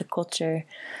keeper, with the culture,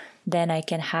 then I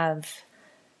can have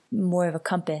more of a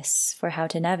compass for how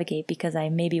to navigate, because I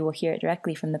maybe will hear it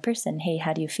directly from the person. Hey,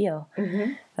 how do you feel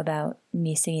about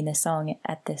me singing this song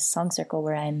at this song circle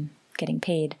where I'm getting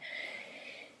paid?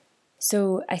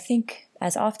 So I think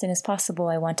as often as possible,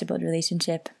 I want to build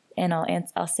relationship. And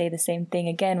I'll say the same thing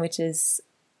again, which is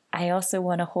I also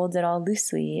want to hold it all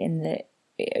loosely,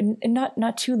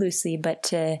 not too loosely, but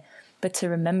to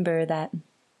remember that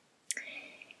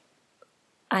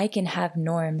I can have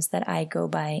norms that I go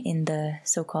by in the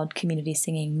so-called community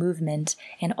singing movement.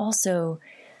 And also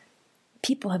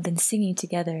people have been singing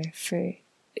together for,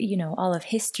 all of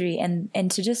history.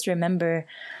 And to just remember,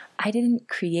 I didn't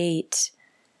create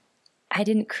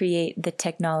the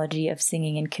technology of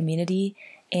singing in community.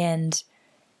 And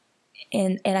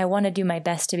I want to do my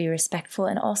best to be respectful.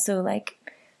 And also,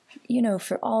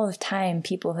 for all of time,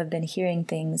 people have been hearing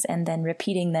things and then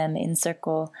repeating them in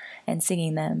circle and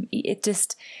singing them.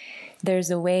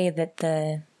 There's a way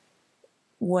that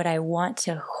what I want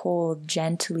to hold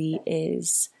gently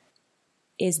is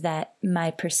that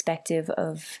my perspective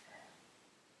of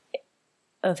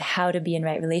how to be in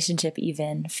right relationship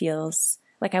even feels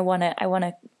like I want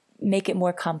to make it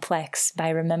more complex by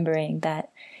remembering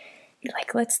that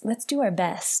like, let's do our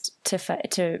best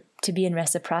to be in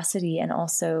reciprocity, and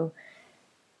also,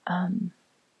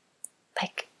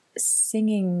 like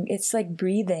singing, it's like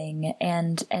breathing,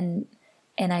 and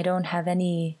I don't have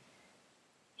any,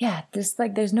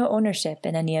 there's no ownership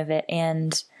in any of it.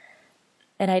 And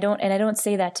I don't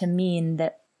say that to mean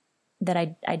that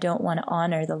I don't want to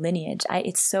honor the lineage.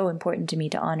 It's so important to me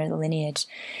to honor the lineage,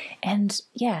 and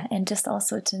just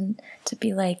also to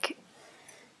be like,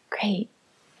 great.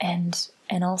 And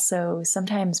also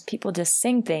sometimes people just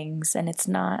sing things and it's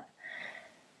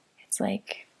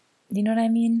like, you know what I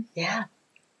mean? Yeah.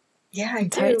 Yeah, I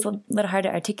do. It's a little hard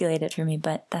to articulate it for me,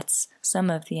 but that's some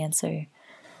of the answer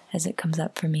as it comes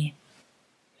up for me.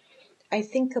 I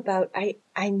think about,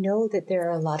 I know that there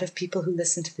are a lot of people who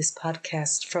listen to this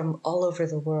podcast from all over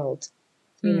the world,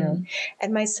 you know,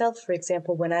 and myself, for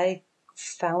example, when I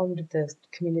found the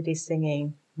community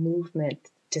singing movement,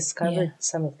 discovered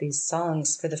some of these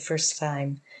songs for the first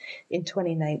time in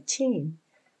 2019,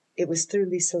 it was through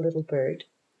Lisa Littlebird.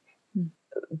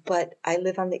 But I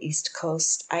live on the East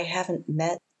Coast. I haven't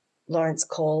met Lawrence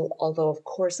Cole, although, of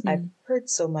course, I've heard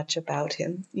so much about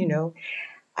him, you know.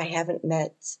 I haven't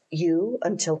met you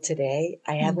until today.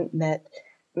 I haven't met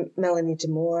Melanie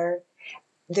DeMore.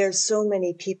 There's so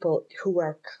many people who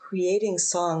are creating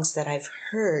songs that I've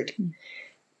heard,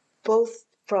 both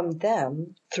from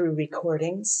them through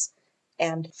recordings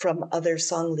and from other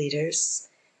song leaders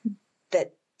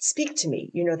that speak to me,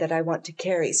 you know, that I want to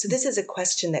carry. So this is a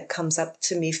question that comes up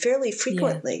to me fairly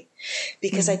frequently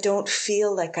because I don't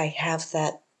feel like I have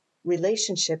that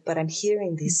relationship, but I'm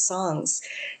hearing these songs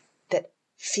that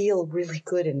feel really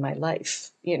good in my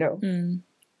life, you know?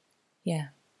 Yeah.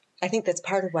 I think that's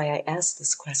part of why I asked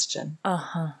this question.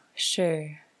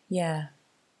 Sure. Yeah.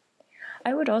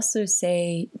 I would also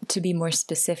say, to be more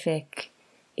specific,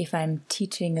 if I'm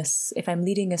leading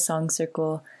a song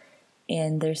circle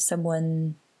and there's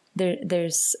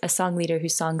a song leader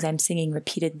whose songs I'm singing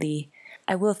repeatedly,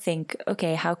 I will think,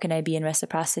 okay, how can I be in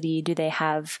reciprocity? Do they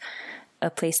have a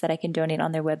place that I can donate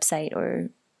on their website or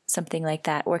something like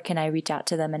that? Or can I reach out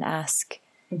to them and ask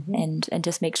and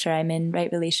just make sure I'm in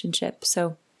right relationship?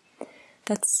 So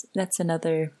that's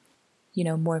another, you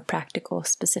know, more practical,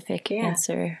 specific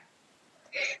answer.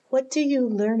 What do you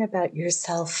learn about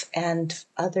yourself and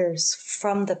others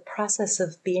from the process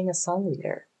of being a song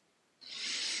leader?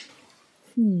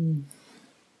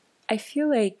 I feel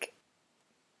like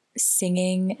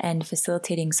singing and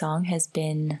facilitating song has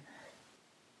been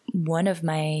one of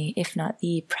my, if not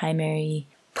the primary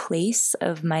place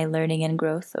of my learning and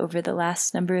growth over the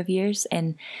last number of years.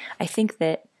 And I think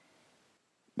that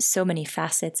so many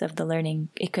facets of the learning,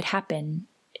 it could happen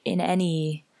in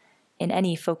any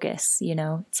focus, you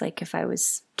know. It's like if I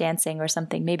was dancing or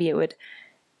something, maybe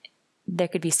there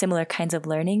could be similar kinds of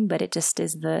learning, but it just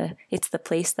is it's the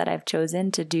place that I've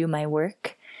chosen to do my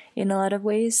work in a lot of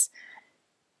ways.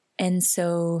 And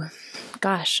so,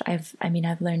 gosh, I've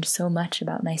learned so much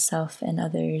about myself and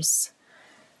others.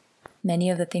 Many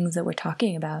of the things that we're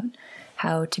talking about,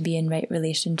 how to be in right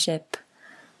relationship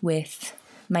with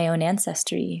my own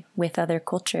ancestry, with other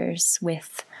cultures,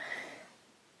 with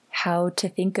how to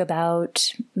think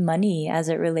about money as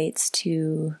it relates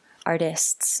to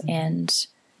artists and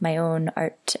my own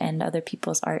art and other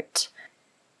people's art.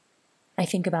 I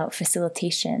think about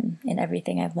facilitation in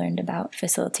everything I've learned about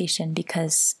facilitation,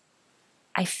 because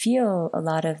I feel a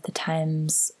lot of the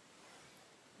times,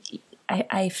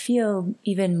 I feel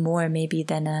even more maybe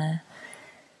than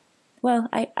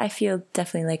I feel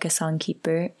definitely like a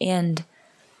songkeeper, and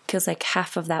feels like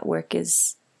half of that work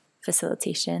is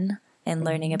facilitation and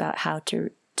learning about how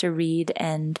to read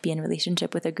and be in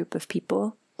relationship with a group of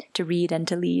people, to read and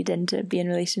to lead and to be in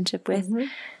relationship with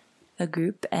a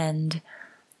group, and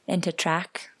to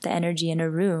track the energy in a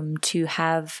room, to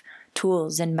have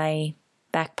tools in my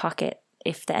back pocket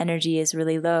if the energy is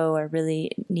really low or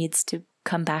really needs to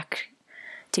come back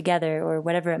together or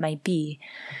whatever it might be.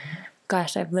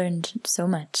 Gosh, I've learned so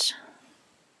much.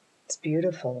 It's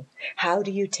beautiful. How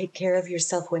do you take care of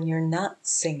yourself when you're not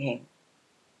singing?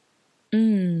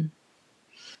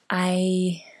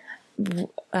 I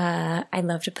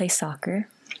love to play soccer.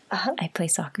 I play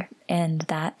soccer, and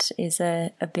that is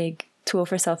a big tool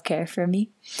for self-care for me.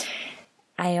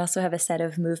 I also have a set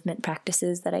of movement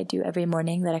practices that I do every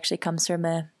morning that actually comes from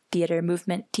a theater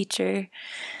movement teacher.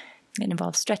 It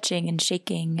involves stretching and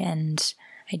shaking, and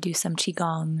I do some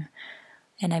qigong.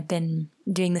 And I've been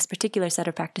doing this particular set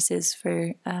of practices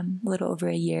for a little over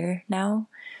a year now,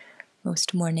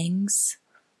 most mornings,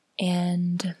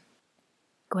 and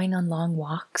going on long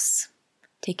walks,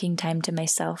 taking time to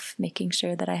myself, making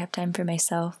sure that I have time for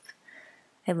myself.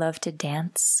 I love to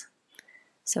dance.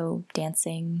 So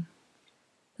dancing,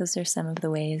 those are some of the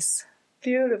ways.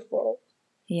 Beautiful.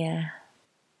 Yeah.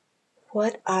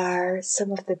 What are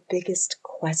some of the biggest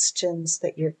questions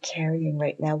that you're carrying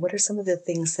right now? What are some of the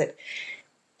things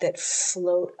that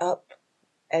float up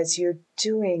as you're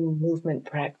doing movement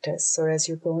practice or as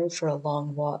you're going for a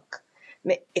long walk?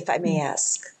 If I may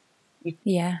ask.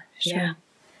 Yeah, sure. Yeah.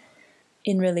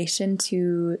 In relation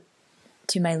to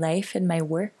my life and my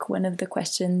work, one of the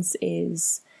questions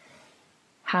is,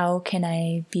 how can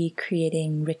I be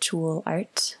creating ritual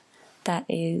art that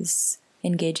is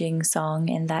engaging song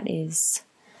and that is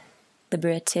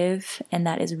liberative and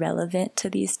that is relevant to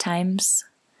these times?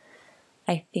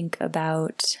 I think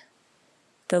about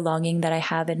the longing that I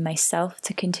have in myself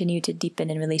to continue to deepen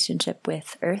in relationship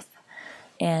with earth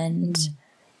and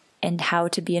how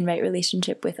to be in right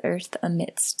relationship with earth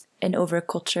amidst an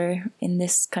overculture in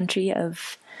this country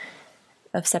of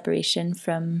separation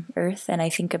from earth. And I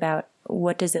think about,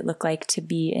 what does it look like to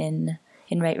be in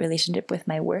right relationship with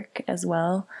my work as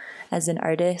well, as an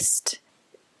artist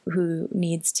who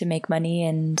needs to make money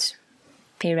and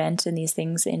pay rent and these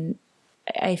things. And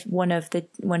one of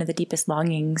the deepest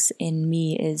longings in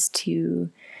me is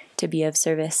to be of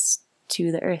service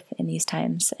to the earth in these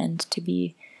times, and to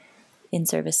be in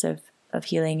service of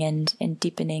healing and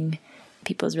deepening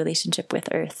people's relationship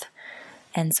with earth.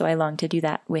 And so I long to do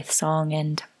that with song,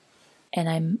 and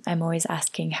I'm always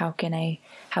asking, how can I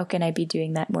be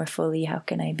doing that more fully? How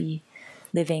can I be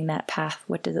living that path?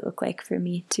 What does it look like for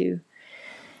me to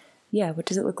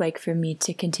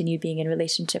continue being in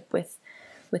relationship with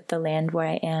the land where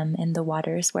I am, and the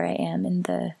waters where I am, and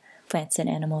the plants and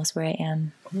animals where I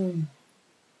am?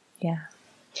 Yeah.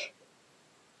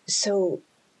 So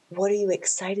what are you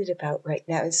excited about right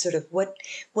now? And sort of what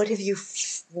are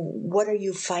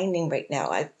you finding right now?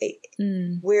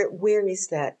 Where is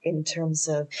that in terms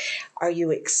of, are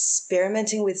you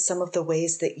experimenting with some of the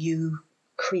ways that you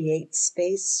create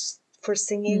space for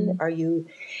singing?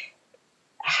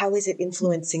 How is it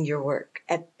influencing your work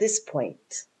at this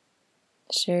point?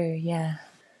 Sure. Yeah.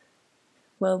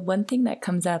 Well, one thing that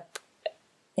comes up,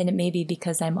 and it may be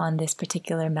because I'm on this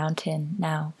particular mountain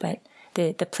now, but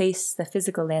the place, the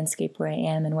physical landscape where I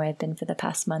am and where I've been for the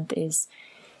past month is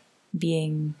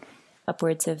being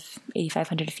upwards of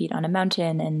 8,500 feet on a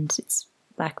mountain, and it's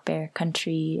black bear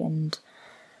country, and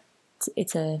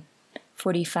it's a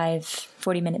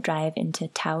 40-minute drive into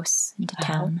Taos, into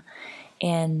town.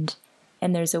 And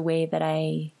there's a way that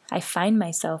I find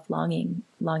myself longing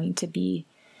to be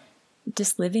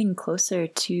just living closer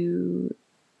to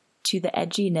the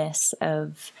edginess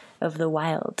of the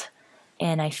wild.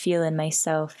 And I feel in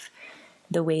myself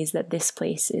the ways that this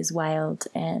place is wild,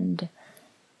 and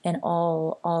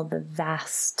all the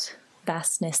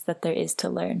vastness that there is to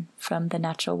learn from the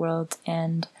natural world,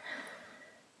 and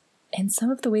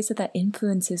some of the ways that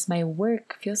influences my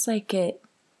work feels like it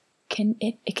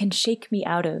can shake me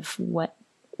out of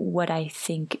what I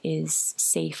think is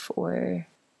safe, or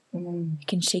it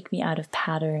can shake me out of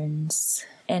patterns,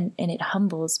 and it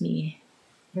humbles me.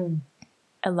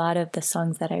 A lot of the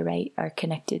songs that I write are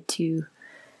connected to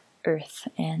earth,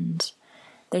 and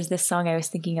there's this song I was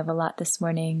thinking of a lot this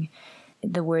morning.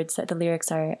 The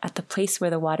lyrics are, "At the place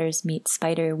where the waters meet,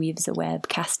 spider weaves a web,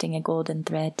 casting a golden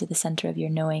thread to the center of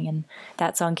your knowing." And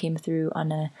that song came through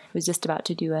I was just about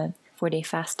to do a 4-day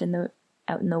fast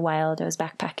out in the wild. I was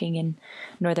backpacking in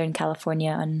Northern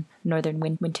California on northern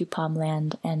Wintu Palm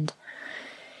land. And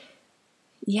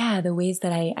yeah, the ways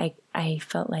that I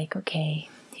felt like, okay,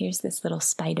 here's this little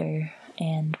spider,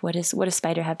 and what does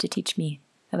spider have to teach me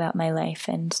about my life?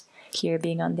 And here,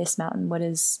 being on this mountain, what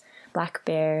is black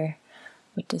bear?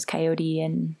 What does coyote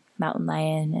and mountain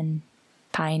lion and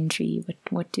pine tree?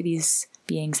 What do these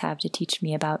beings have to teach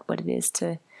me about what it is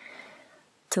to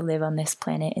live on this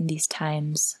planet in these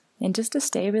times? And just to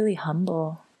stay really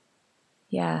humble.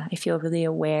 Yeah, I feel really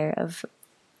aware of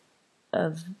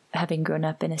having grown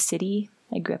up in a city.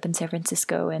 I grew up in San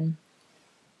Francisco, and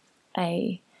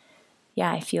I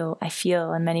feel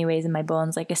in many ways in my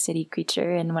bones like a city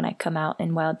creature. And when I come out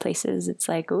in wild places, it's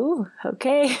like, ooh,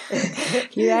 okay,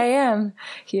 here I am.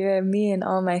 Here are me and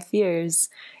all my fears.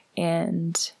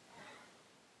 And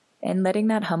letting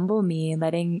that humble me,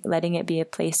 letting it be a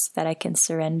place that I can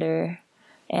surrender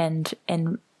and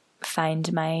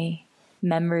find my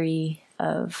memory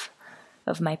of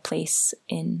my place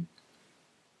in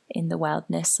the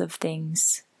wildness of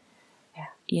things.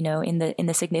 You know, in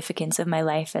the significance of my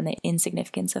life and the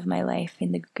insignificance of my life,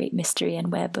 in the great mystery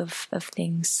and web of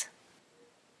things.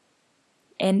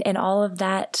 And all of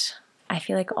that, I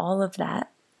feel like all of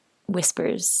that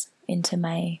whispers into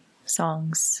my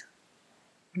songs,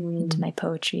 into my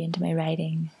poetry, into my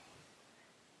writing.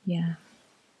 Yeah.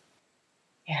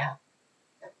 Yeah.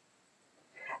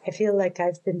 I feel like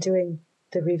I've been doing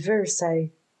the reverse.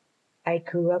 I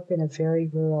grew up in a very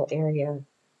rural area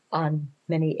on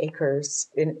many acres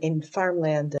in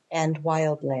farmland and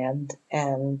wildland,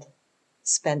 and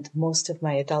spent most of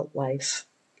my adult life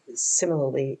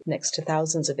similarly next to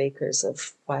thousands of acres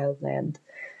of wildland,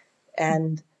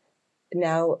 and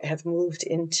now have moved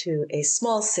into a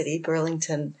small city.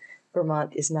 Burlington,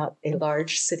 Vermont is not a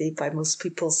large city by most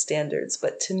people's standards,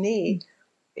 but to me,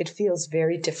 it feels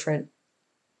very different.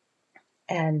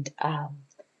 And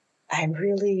I'm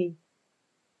really,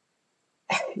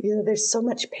 there's so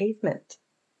much pavement,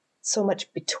 so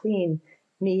much between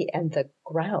me and the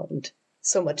ground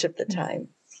so much of the time.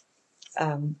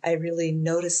 I really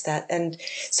notice that. And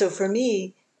so for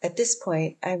me, at this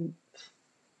point, I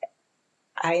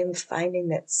am finding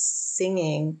that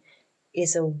singing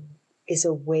is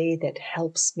a way that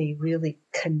helps me really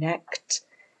connect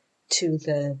to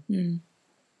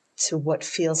to what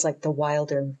feels like the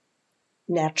wilder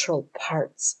natural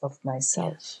parts of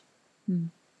myself.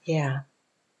 Yeah.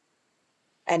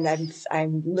 And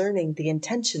I'm learning the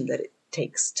intention that it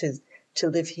takes to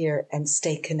live here and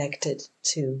stay connected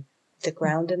to the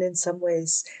ground. And in some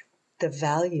ways, the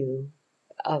value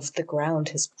of the ground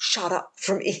has shot up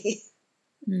for me.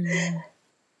 Yeah.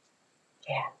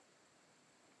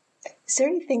 Is there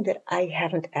anything that I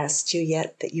haven't asked you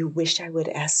yet that you wish I would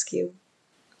ask you?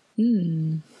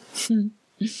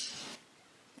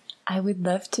 I would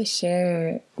love to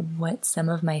share what some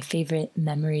of my favorite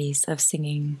memories of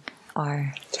singing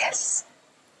are. Yes.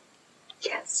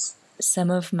 Yes. Some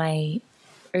of my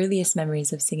earliest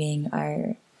memories of singing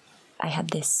are, I had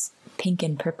this pink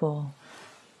and purple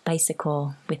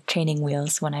bicycle with training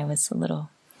wheels when I was a little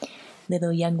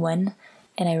young one.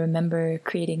 And I remember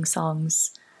creating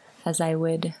songs as I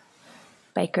would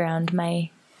bike around my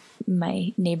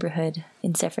neighborhood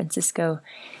in San Francisco.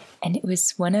 And it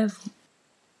was one of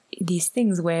these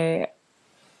things where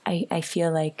I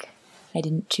feel like I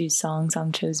didn't choose song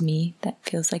chose me. That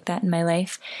feels like that in my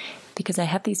life, because I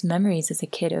have these memories as a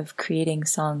kid of creating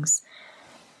songs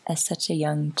as such a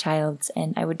young child.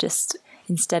 And I would just,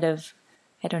 instead of,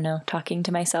 I don't know, talking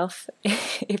to myself,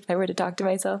 if I were to talk to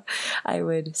myself, I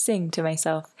would sing to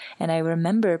myself. And I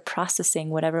remember processing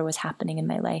whatever was happening in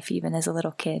my life, even as a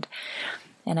little kid.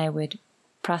 And I would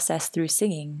process through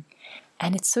singing.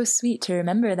 And it's so sweet to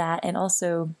remember that. And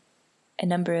also, a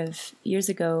number of years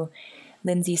ago,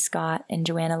 Lindsay Scott and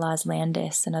Joanna Laws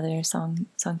Landis, another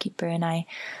songkeeper, and I,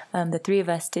 the three of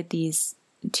us did these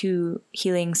 2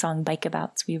 healing song bike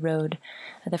abouts we rode.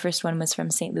 The first one was from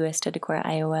St. Louis to Decorah,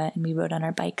 Iowa, and we rode on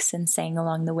our bikes and sang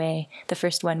along the way. The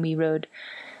first one we rode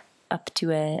up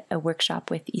to a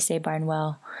workshop with Issei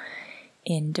Barnwell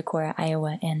in Decorah,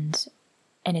 Iowa, and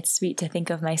it's sweet to think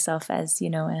of myself as,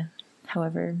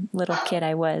 however little kid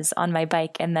I was on my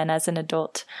bike, and then as an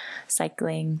adult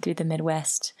cycling through the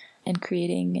Midwest and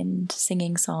creating and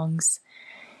singing songs.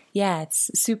 Yeah,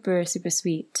 it's super, super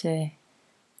sweet to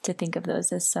think of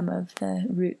those as some of the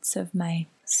roots of my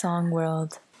song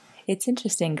world. It's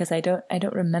interesting because I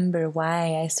don't remember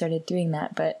why I started doing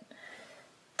that, but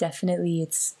definitely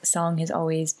song has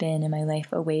always been in my life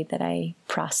a way that I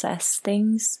process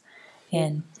things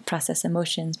and process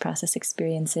emotions, process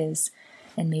experiences,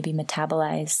 and maybe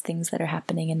metabolize things that are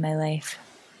happening in my life.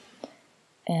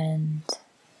 And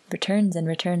returns and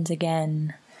returns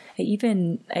again.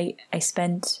 I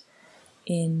spent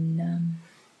in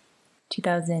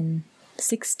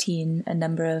 2016 a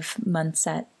number of months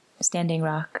at Standing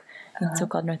Rock in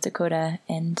so-called North Dakota,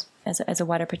 and as a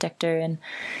water protector, and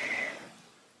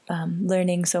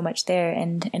learning so much there.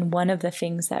 And one of the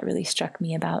things that really struck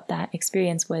me about that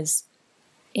experience was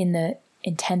in the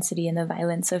intensity and the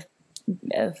violence of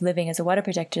living as a water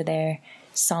protector there,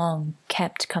 song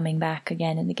kept coming back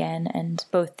again and again. And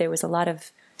both there was a lot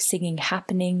of singing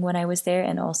happening when I was there,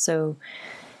 and also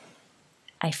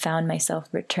I found myself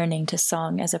returning to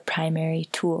song as a primary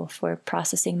tool for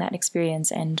processing that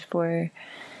experience and for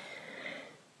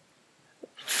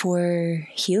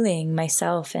healing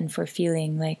myself, and for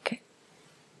feeling like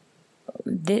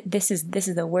this is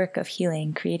the work of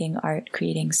healing, creating art,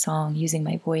 creating song, using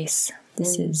my voice.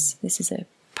 This is a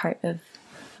part of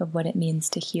what it means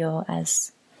to heal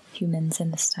as humans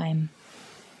in this time.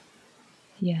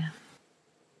 Yeah.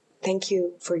 Thank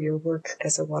you for your work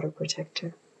as a water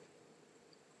protector.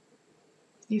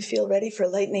 You feel ready for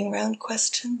lightning round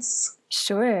questions?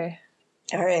 Sure.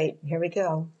 All right, here we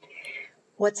go.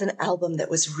 What's an album that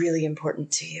was really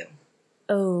important to you?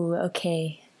 Oh,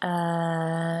 okay.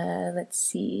 Let's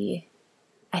see.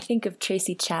 I think of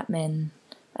Tracy Chapman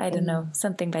I don't know,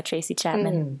 something by Tracy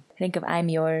Chapman. I think of I'm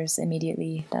Yours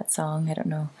immediately, that song. I don't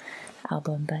know the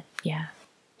album, but yeah.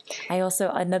 I also,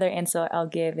 another answer I'll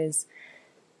give is,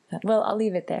 well, I'll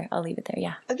leave it there.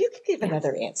 Yeah. Oh, you can give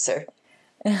another answer.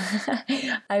 When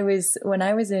I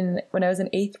was in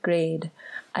 8th grade,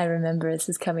 I remember, this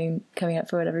is coming up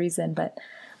for whatever reason, but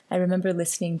I remember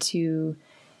listening to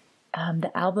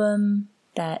the album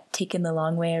that Taken the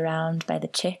Long Way Around by the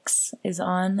Chicks is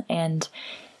on, and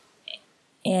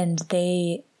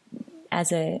they,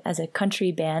 as a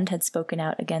country band, had spoken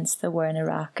out against the war in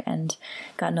Iraq and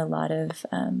gotten a lot of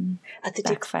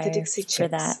backfire the Dixie Chicks, for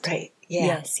that. Right?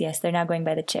 Yeah. Yes, they're now going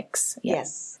by the Chicks. Yeah.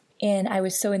 Yes. And I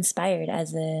was so inspired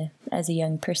as a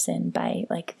young person by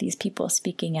like these people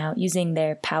speaking out, using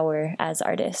their power as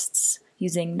artists,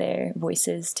 using their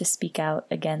voices to speak out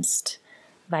against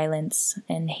violence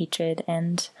and hatred,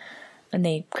 and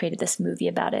they created this movie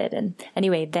about it. And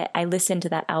anyway, that I listened to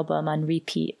that album on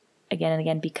repeat again and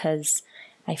again because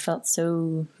I felt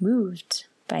so moved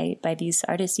by these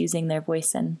artists using their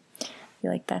voice, and I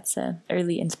feel like that's an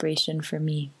early inspiration for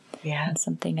me. Yeah. And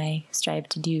something I strive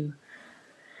to do.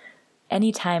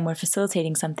 Anytime we're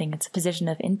facilitating something, it's a position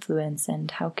of influence,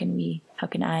 and how can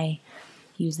I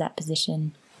use that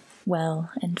position well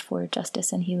and for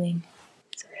justice and healing?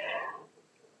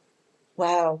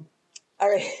 Wow. All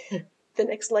right. The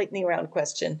next lightning round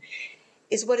question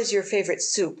is, what is your favorite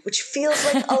soup? Which feels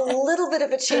like a little bit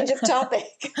of a change of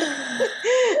topic.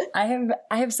 I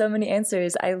have so many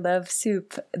answers. I love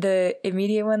soup. The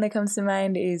immediate one that comes to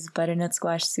mind is butternut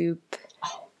squash soup,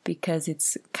 because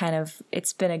it's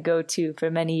been a go-to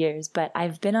for many years. But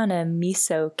I've been on a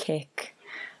miso kick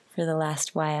for the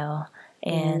last while,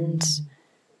 and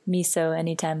miso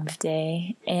any time of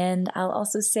day. And I'll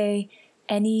also say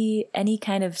any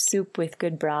kind of soup with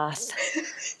good broth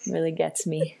really gets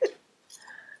me.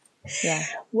 Yeah.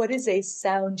 What is a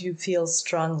sound you feel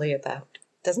strongly about?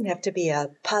 Doesn't have to be a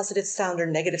positive sound or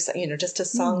negative sound, just a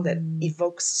song that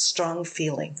evokes strong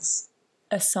feelings.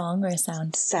 A song or a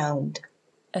sound? Sound.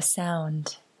 A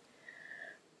sound.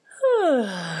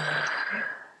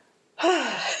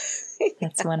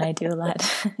 That's one I do a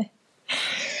lot.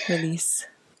 Release.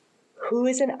 Who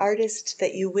is an artist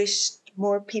that you wish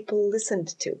more people listened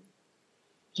to?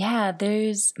 Yeah,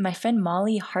 there's my friend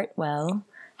Molly Hartwell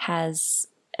has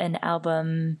an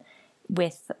album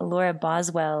with Laura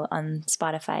Boswell on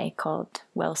Spotify called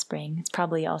Wellspring. It's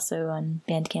probably also on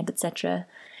Bandcamp, etc.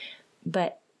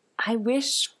 But I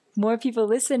wish more people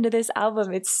listen to this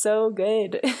album. It's so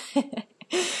good.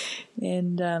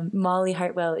 And Molly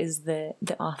Hartwell is the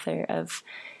author of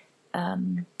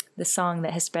the song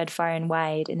that has spread far and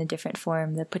wide in a different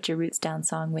form, the Put Your Roots Down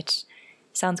song, which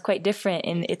sounds quite different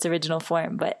in its original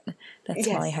form, but that's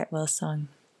Molly Hartwell's song.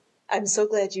 I'm so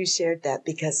glad you shared that,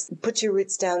 because Put Your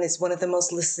Roots Down is one of the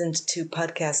most listened to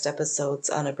podcast episodes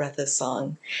on A Breath of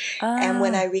Song. And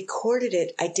when I recorded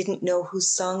it, I didn't know whose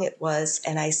song it was.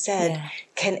 And I said,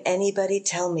 can anybody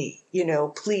tell me,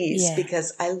 please,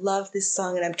 because I love this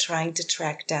song and I'm trying to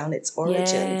track down its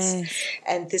origins. Yes.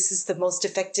 And this is the most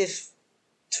effective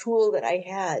tool that I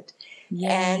had.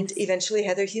 Yes. And eventually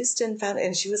Heather Houston found it,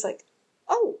 and she was like,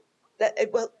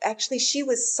 actually she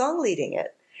was song leading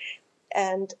it.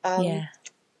 And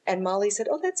and Molly said,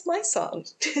 "Oh, that's my song."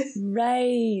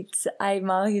 Right.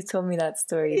 Molly told me that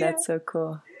story. Yeah. That's so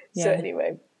cool. Yeah. So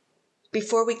anyway,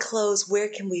 before we close, where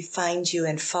can we find you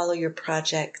and follow your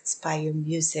projects, buy your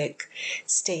music,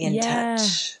 stay in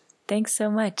touch? Thanks so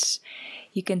much.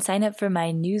 You can sign up for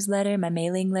my newsletter, my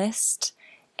mailing list,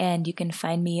 and you can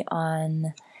find me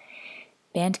on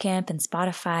Bandcamp and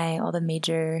Spotify, all the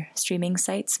major streaming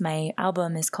sites. My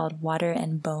album is called Water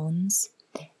and Bones.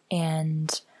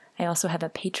 And I also have a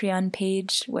Patreon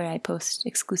page where I post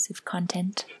exclusive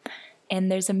content.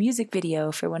 And there's a music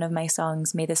video for one of my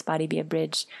songs, May This Body Be a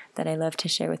Bridge, that I love to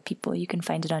share with people. You can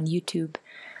find it on YouTube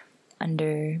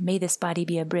under May This Body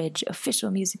Be a Bridge, official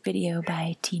music video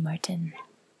by T. Martin.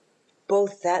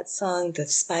 Both that song, the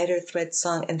Spider Thread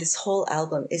song, and this whole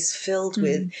album is filled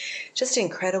with just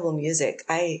incredible music.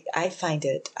 I find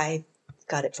it, I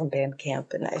got it from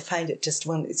Bandcamp, and I find it it's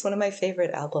one of my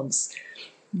favorite albums.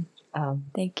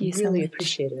 Thank you so much. Really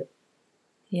appreciate it.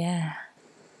 Yeah.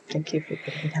 Thank you for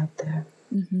putting it out there.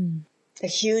 Mm-hmm. A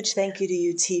huge thank you to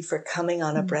you, T, for coming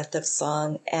on A Breath of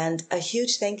Song, and a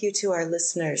huge thank you to our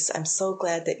listeners. I'm so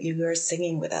glad that you are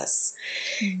singing with us.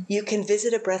 You can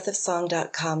visit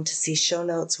abreathofsong.com to see show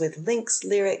notes with links,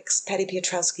 lyrics, Patty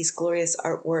Piotrowski's glorious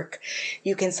artwork.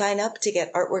 You can sign up to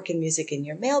get artwork and music in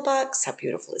your mailbox. How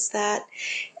beautiful is that?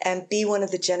 And be one of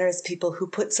the generous people who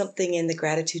put something in the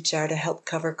gratitude jar to help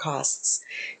cover costs.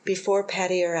 Before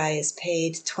Patty or I is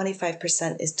paid,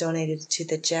 25% is donated to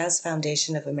the Jazz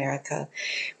Foundation of America,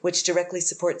 which directly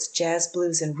supports jazz,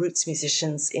 blues, and roots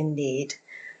musicians in need.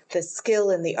 The skill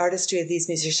and the artistry of these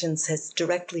musicians has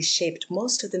directly shaped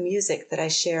most of the music that I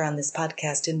share on this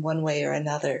podcast in one way or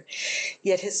another.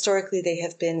 Yet historically, they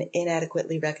have been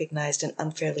inadequately recognized and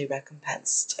unfairly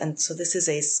recompensed. And so this is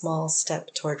a small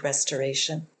step toward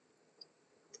restoration.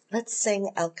 Let's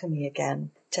sing Alchemy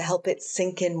again to help it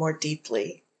sink in more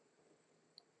deeply.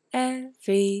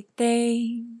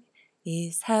 Everything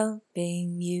is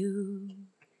helping you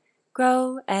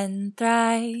grow and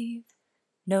thrive.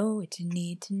 Know what you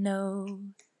need to know.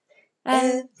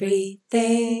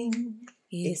 Everything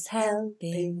is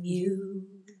helping you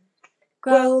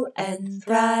grow and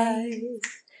thrive.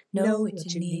 Know what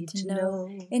you need to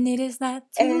know. And it is not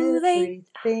too late.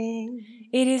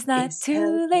 It is not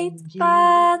too late to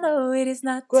follow. It is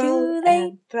not too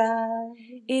late.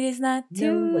 It is not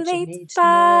too late to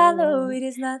follow. It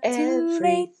is not too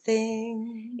late.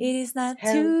 It is not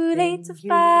too late to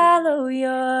follow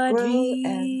your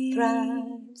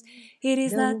dreams. It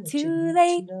is not too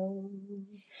late.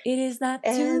 It is not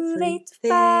too late to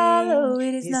follow.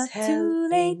 It is not too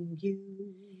late.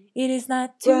 It is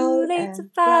not too late to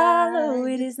follow.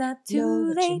 It is not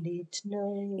too late.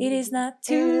 It is not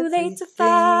too late to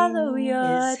follow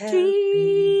your dreams.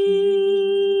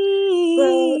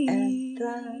 Grow and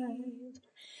thrive.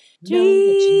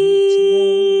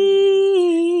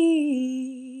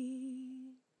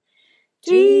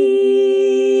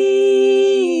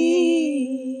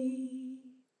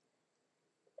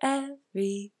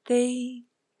 Everything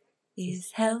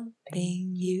is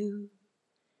helping you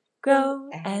grow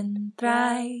and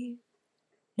thrive.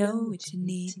 Know what you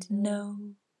need to know.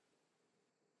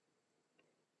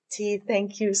 T,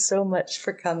 thank you so much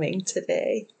for coming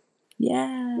today.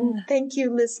 Yeah. Thank you,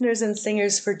 listeners and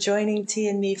singers, for joining T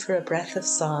and me for A Breath of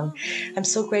Song. I'm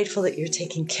so grateful that you're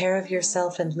taking care of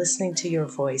yourself and listening to your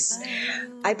voice.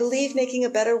 I believe making a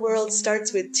better world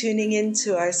starts with tuning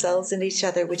into ourselves and each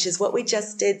other, which is what we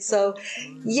just did. So,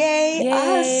 yay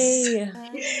us!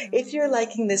 If you're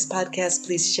liking this podcast,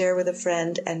 please share with a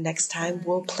friend, and next time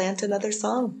we'll plant another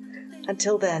song.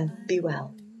 Until then, be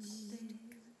well.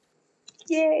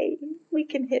 Yay! We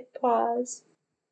can hit pause.